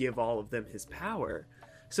to give all of them his power.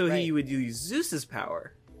 So he would use Zeus's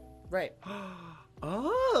power. Right.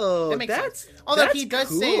 Oh, that makes sense. Although he does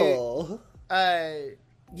say,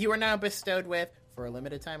 you are now bestowed with, for a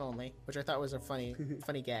limited time only, which I thought was a funny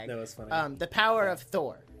gag. That was funny. The power of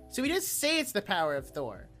Thor. So he does say it's the power of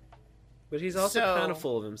Thor. But he's also kind of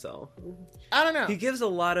full of himself. I don't know. He gives a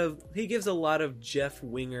lot of Jeff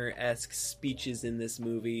Winger-esque speeches in this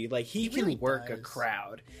movie. Like he can really work a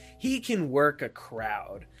crowd. He can work a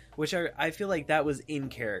crowd, which I feel like that was in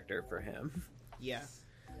character for him. Yeah.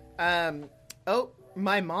 Oh,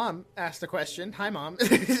 my mom asked a question. Hi, Mom.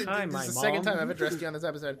 Hi, this is my the mom. second time I've addressed you on this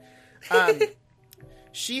episode.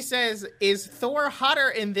 She says, is Thor hotter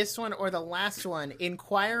in this one or the last one?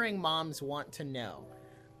 Inquiring moms want to know.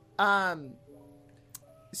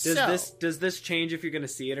 Does this change if you're going to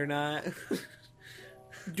see it or not?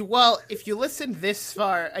 Well, if you listen this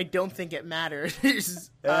far, I don't think it matters.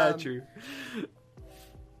 True.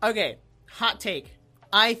 Okay, hot take.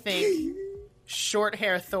 I think short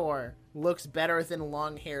hair Thor looks better than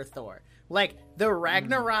long hair Thor. Like, the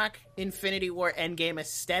Ragnarok Infinity War Endgame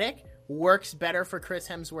aesthetic works better for Chris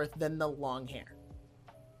Hemsworth than the long hair.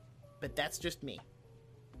 But that's just me.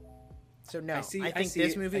 So no, I think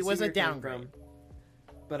this movie was a downgrade.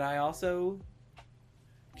 But I also...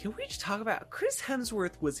 Can we just talk about... Chris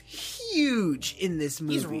Hemsworth was huge in this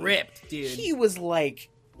movie. He's ripped, dude. He was like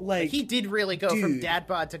he did really go from dad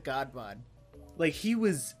bod to god bod. Like, he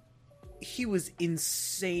was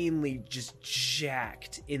insanely just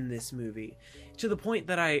jacked in this movie. To the point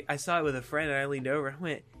that I saw it with a friend and I leaned over and I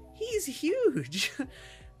went, he's huge.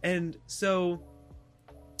 And so...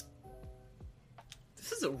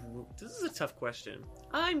 This is a tough question.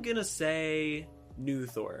 I'm gonna say new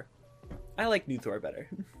Thor. I like new Thor better.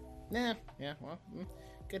 Yeah, well,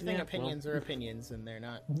 good thing opinions are opinions and they're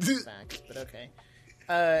not facts, but okay.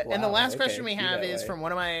 And the last question we have is from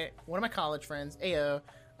one of my college friends, Ayo.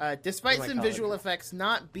 Despite some visual effects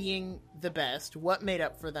not being the best, what made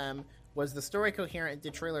up for them? Was the story coherent?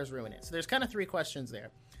 Did trailers ruin it? So there's kind of three questions there.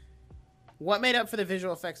 What made up for the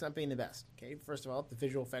visual effects not being the best? Okay, first of all, the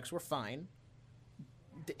visual effects were fine.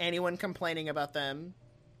 Anyone complaining about them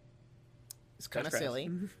is kind of silly.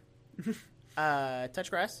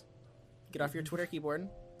 Touch grass. Get off your Twitter keyboard.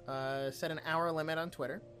 Set an hour limit on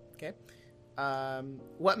Twitter. Okay.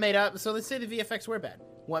 What made up... So let's say the VFX were bad.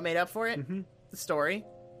 What made up for it? Mm-hmm. The story.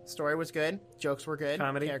 Story was good. Jokes were good.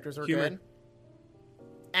 Comedy. Characters were humor. Good.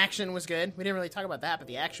 Action was good. We didn't really talk about that, but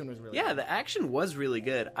the action was really good. Yeah, the action was really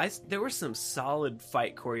good. There was some solid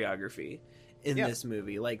fight choreography in this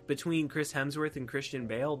movie. Like, between Chris Hemsworth and Christian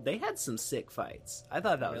Bale, they had some sick fights. I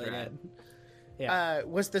thought that was rad. Yeah.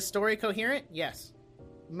 Was the story coherent? Yes.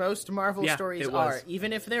 Most Marvel Yeah, stories it was. are,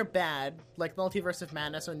 even if they're bad, like Multiverse of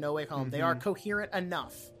Madness or No Way Home, they are coherent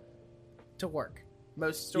enough to work.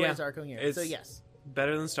 Most stories are coherent. So yes.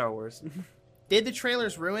 Better than Star Wars. Did the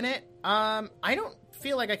trailers ruin it? I don't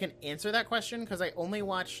feel like I can answer that question because I only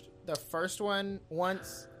watched the first one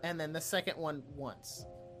once and then the second one once.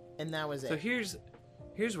 And that was it. So here's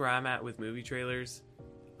where I'm at with movie trailers.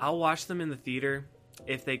 I'll watch them in the theater.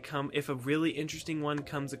 If a really interesting one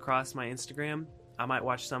comes across my Instagram, I might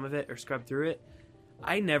watch some of it or scrub through it.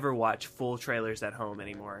 I never watch full trailers at home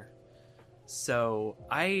anymore. So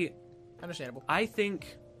Understandable. I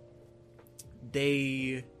think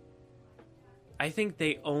they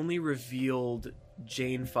only revealed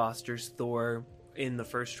Jane Foster's Thor in the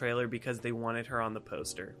first trailer because they wanted her on the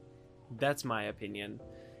poster. That's my opinion.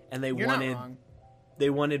 And You're not wrong. They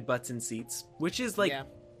wanted butts and seats, which is like,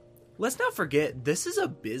 let's not forget, this is a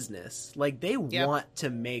business. Like, they want to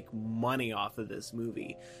make money off of this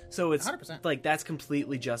movie. So it's 100%. like, that's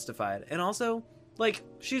completely justified. And also, like,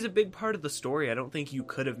 she's a big part of the story. I don't think you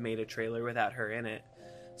could have made a trailer without her in it.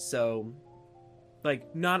 So,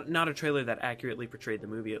 like, not a trailer that accurately portrayed the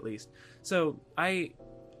movie, at least. So I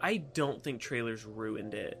don't think trailers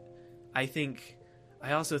ruined it.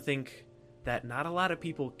 I also think that not a lot of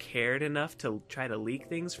people cared enough to try to leak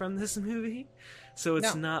things from this movie. So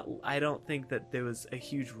it's not, I don't think that there was a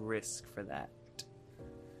huge risk for that.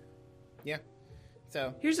 Yeah.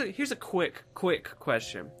 So here's a quick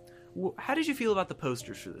question. How did you feel about the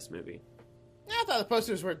posters for this movie? I thought the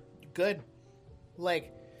posters were good.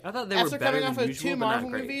 Like, I thought they after were better coming off than of usual, two but not Marvel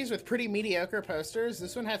great. movies with pretty mediocre posters,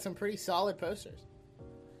 this one had some pretty solid posters.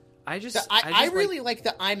 I really like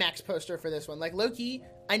the IMAX poster for this one. Like, low-key,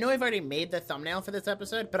 I know I've already made the thumbnail for this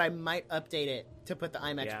episode, but I might update it to put the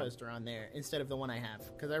IMAX poster on there instead of the one I have,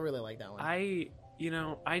 because I really like that one. I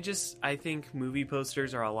think movie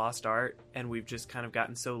posters are a lost art, and we've just kind of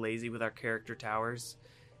gotten so lazy with our character towers.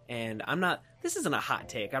 And this isn't a hot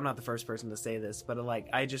take, I'm not the first person to say this, but like,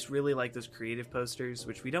 I just really like those creative posters,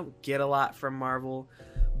 which we don't get a lot from Marvel,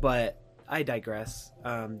 but I digress.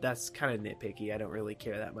 That's kind of nitpicky. I don't really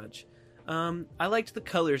care that much. I liked the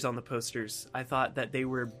colors on the posters. I thought that they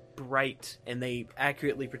were bright and they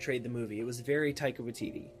accurately portrayed the movie. It was very Taika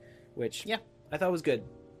Waititi, which I thought was good.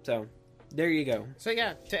 So there you go. So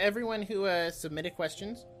yeah, to everyone who submitted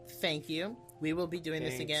questions, thank you. We will be doing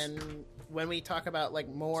this again when we talk about like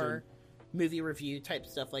more movie review type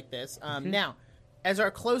stuff like this. Now, as our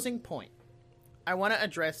closing point, I want to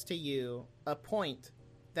address to you a point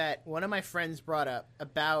that one of my friends brought up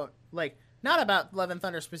about, like, not about Love and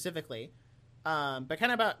Thunder specifically, but kind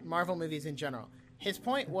of about Marvel movies in general. His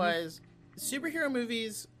point was superhero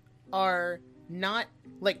movies are not,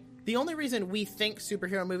 like, the only reason we think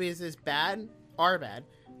superhero movies are bad,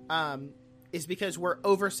 is because we're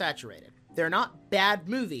oversaturated. They're not bad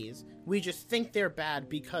movies. We just think they're bad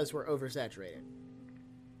because we're oversaturated.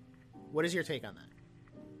 What is your take on that?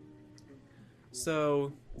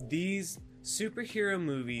 So these superhero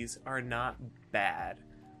movies are not bad.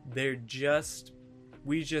 We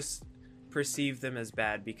just perceive them as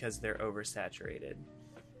bad because they're oversaturated.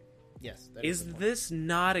 Yes. Is this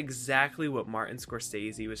not exactly what Martin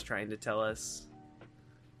Scorsese was trying to tell us?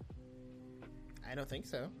 I don't think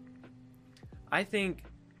so. I think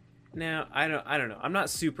now I don't know. I'm not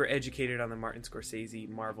super educated on the Martin Scorsese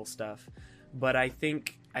Marvel stuff, but I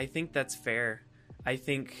think that's fair. I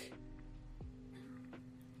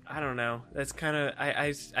don't know. That's kind of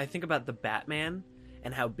I think about the Batman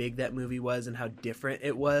and how big that movie was and how different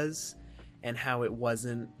it was and how it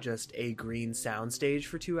wasn't just a green soundstage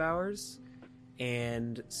for 2 hours.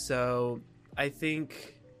 And so I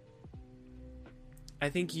think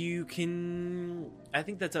that's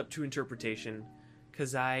up to interpretation,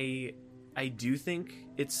 because I do think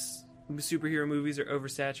superhero movies are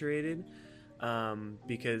oversaturated,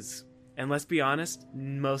 because, and let's be honest,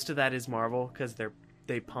 most of that is Marvel, because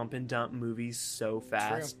they pump and dump movies so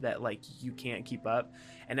fast that like you can't keep up.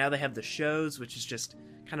 And now they have the shows, which is just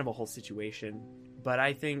kind of a whole situation. But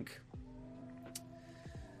I think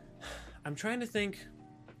I'm trying to think,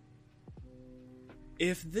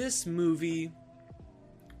 if this movie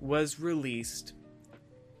was released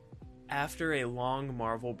after a long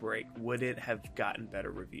Marvel break, would it have gotten better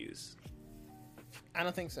reviews? I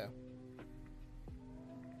don't think so.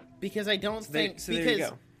 Because I don't think... So there you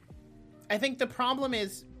go. I think the problem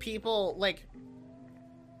is people, like...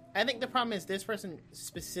 I think the problem is this person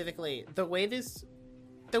specifically, the way this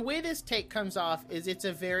take comes off is it's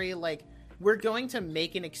a very, like, we're going to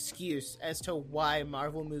make an excuse as to why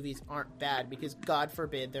Marvel movies aren't bad, because God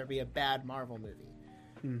forbid there be a bad Marvel movie.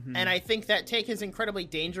 Mm-hmm. And I think that take is incredibly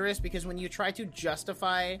dangerous, because when you try to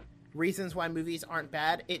justify reasons why movies aren't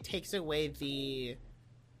bad, it takes away the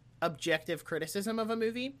objective criticism of a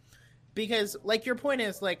movie. Because, like, your point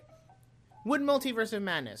is, like, would Multiverse of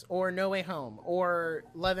Madness or No Way Home or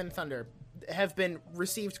Love and Thunder have been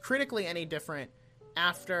received critically any different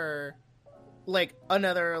after, like,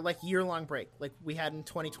 another, like, year-long break like we had in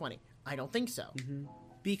 2020? I don't think so.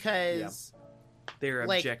 Because... They're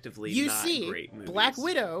objectively you not see, great movies. Black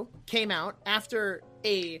Widow came out after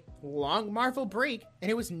a long Marvel break,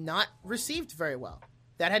 and it was not received very well.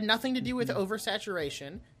 That had nothing to do with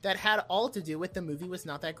oversaturation. That had all to do with the movie was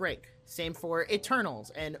not that great. Same for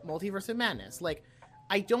Eternals and Multiverse of Madness. Like,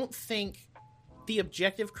 I don't think the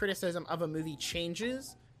objective criticism of a movie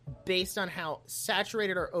changes based on how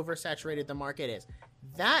saturated or oversaturated the market is.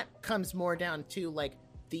 That comes more down to, like,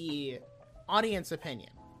 the audience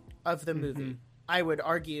opinion of the movie. I would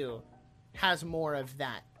argue has more of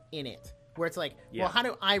that in it, where it's like, well, how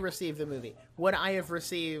do I receive the movie? Would I have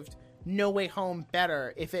received No Way Home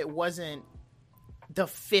better if it wasn't the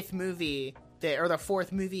fifth movie or the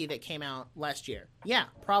fourth movie that came out last year? Yeah,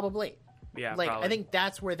 probably. Yeah, like, probably. I think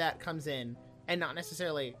that's where that comes in, and not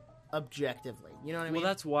necessarily objectively. You know what I mean? Well,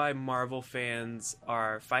 that's why Marvel fans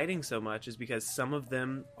are fighting so much, is because some of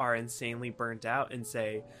them are insanely burnt out and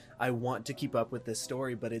say, I want to keep up with this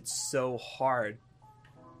story, but it's so hard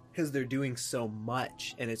because they're doing so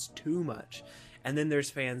much and it's too much. And then there's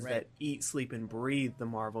fans that eat, sleep, and breathe the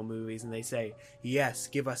Marvel movies, and they say, yes,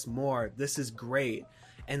 give us more. This is great.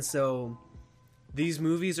 And so these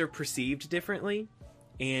movies are perceived differently,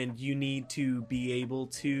 and you need to be able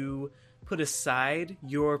to put aside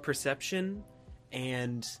your perception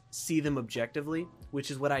and see them objectively,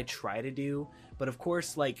 which is what I try to do. But of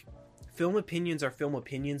course, like, film opinions are film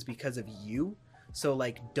opinions because of you. So,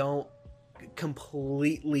 like, don't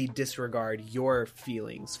completely disregard your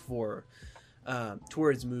feelings for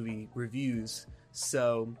towards movie reviews.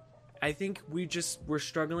 So I think we're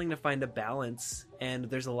struggling to find a balance, and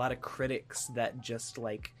there's a lot of critics that just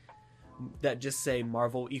say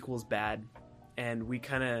Marvel equals bad, and we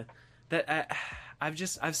kind of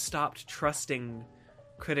I've stopped trusting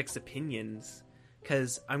critics' opinions,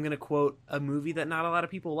 because I'm gonna quote a movie that not a lot of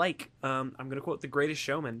people like. I'm gonna quote The Greatest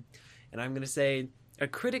Showman, and I'm gonna say, a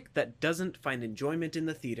critic that doesn't find enjoyment in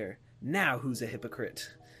the theater, now who's a hypocrite?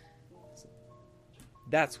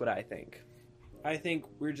 That's what I think. I think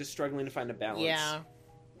we're just struggling to find a balance.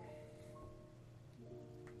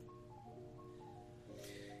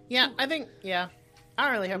 Yeah, I think, I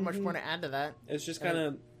don't really have much more to add to that. It's just kind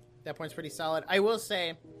of... That point's pretty solid. I will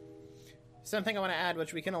say something I want to add,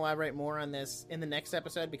 which we can elaborate more on this in the next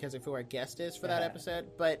episode because of who our guest is for that episode.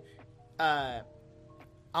 But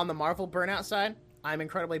on the Marvel burnout side, I'm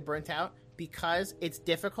incredibly burnt out because it's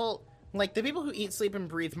difficult. Like, the people who eat, sleep, and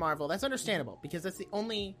breathe Marvel, that's understandable because that's the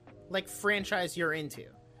only, like, franchise you're into.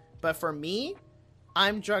 But for me,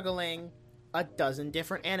 I'm juggling a dozen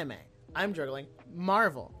different anime. I'm juggling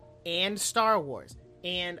Marvel and Star Wars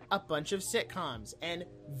and a bunch of sitcoms and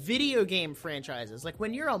video game franchises. Like,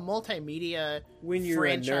 when you're a multimedia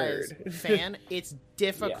franchise fan, it's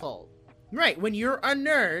difficult. Yeah. Right, when you're a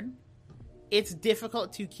nerd, it's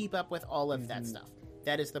difficult to keep up with all of that stuff.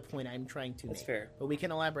 That is the point I'm trying to make. That's fair. But we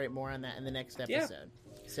can elaborate more on that in the next episode.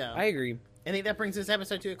 Yeah. So I agree. I think that brings this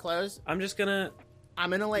episode to a close. I'm gonna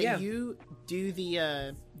let you do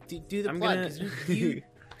the do the plug, because you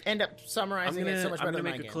end up summarizing it so much better than I can.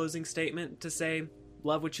 I'm gonna make a closing statement to say,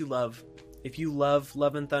 love what you love. If you love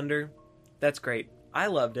Love and Thunder, that's great. I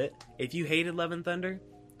loved it. If you hated Love and Thunder,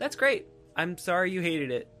 that's great. I'm sorry you hated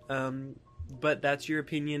it. But that's your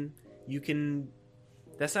opinion. You can...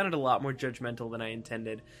 That sounded a lot more judgmental than I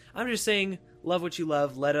intended. I'm just saying, love what you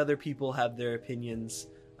love. Let other people have their opinions.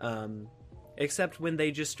 Except when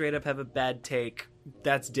they just straight up have a bad take.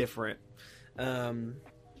 That's different.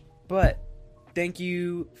 But thank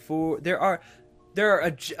you for... There are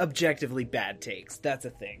objectively bad takes. That's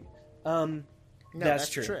a thing. No, that's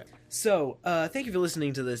true. So, thank you for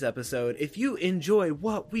listening to this episode. If you enjoy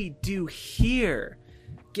what we do here,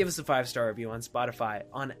 give us a 5-star review on Spotify,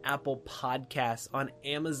 on Apple Podcasts, on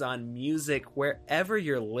Amazon Music, wherever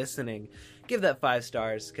you're listening. Give that 5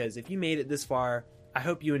 stars, because if you made it this far, I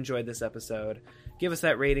hope you enjoyed this episode. Give us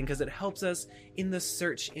that rating, because it helps us in the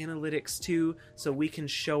search analytics too, so we can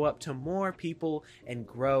show up to more people and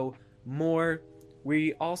grow more.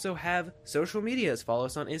 We also have social medias. Follow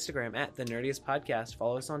us on Instagram at The Nerdiest Podcast.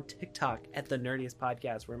 Follow us on TikTok at The Nerdiest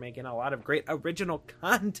Podcast. We're making a lot of great original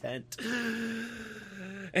content.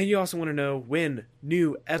 And you also want to know when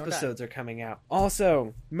new episodes are coming out.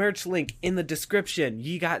 Also, merch link in the description.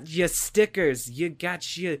 You got your stickers. You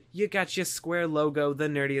got your square logo, The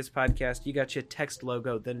Nerdiest Podcast. You got your text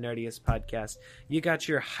logo, The Nerdiest Podcast. You got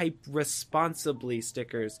your Hype Responsibly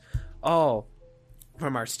stickers. All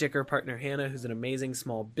from our sticker partner, Hannah, who's an amazing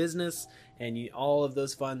small business. And all of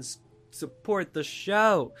those funds support the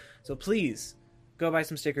show. So please, go buy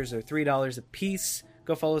some stickers. They're $3 a piece.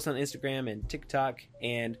 Go follow us on Instagram and TikTok.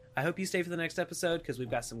 And I hope you stay for the next episode because we've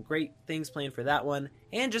got some great things planned for that one.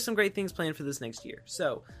 And just some great things planned for this next year.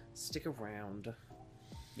 So stick around.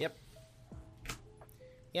 Yep.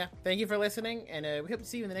 Yeah, thank you for listening. And we hope to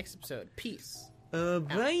see you in the next episode. Peace.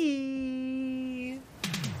 Bye.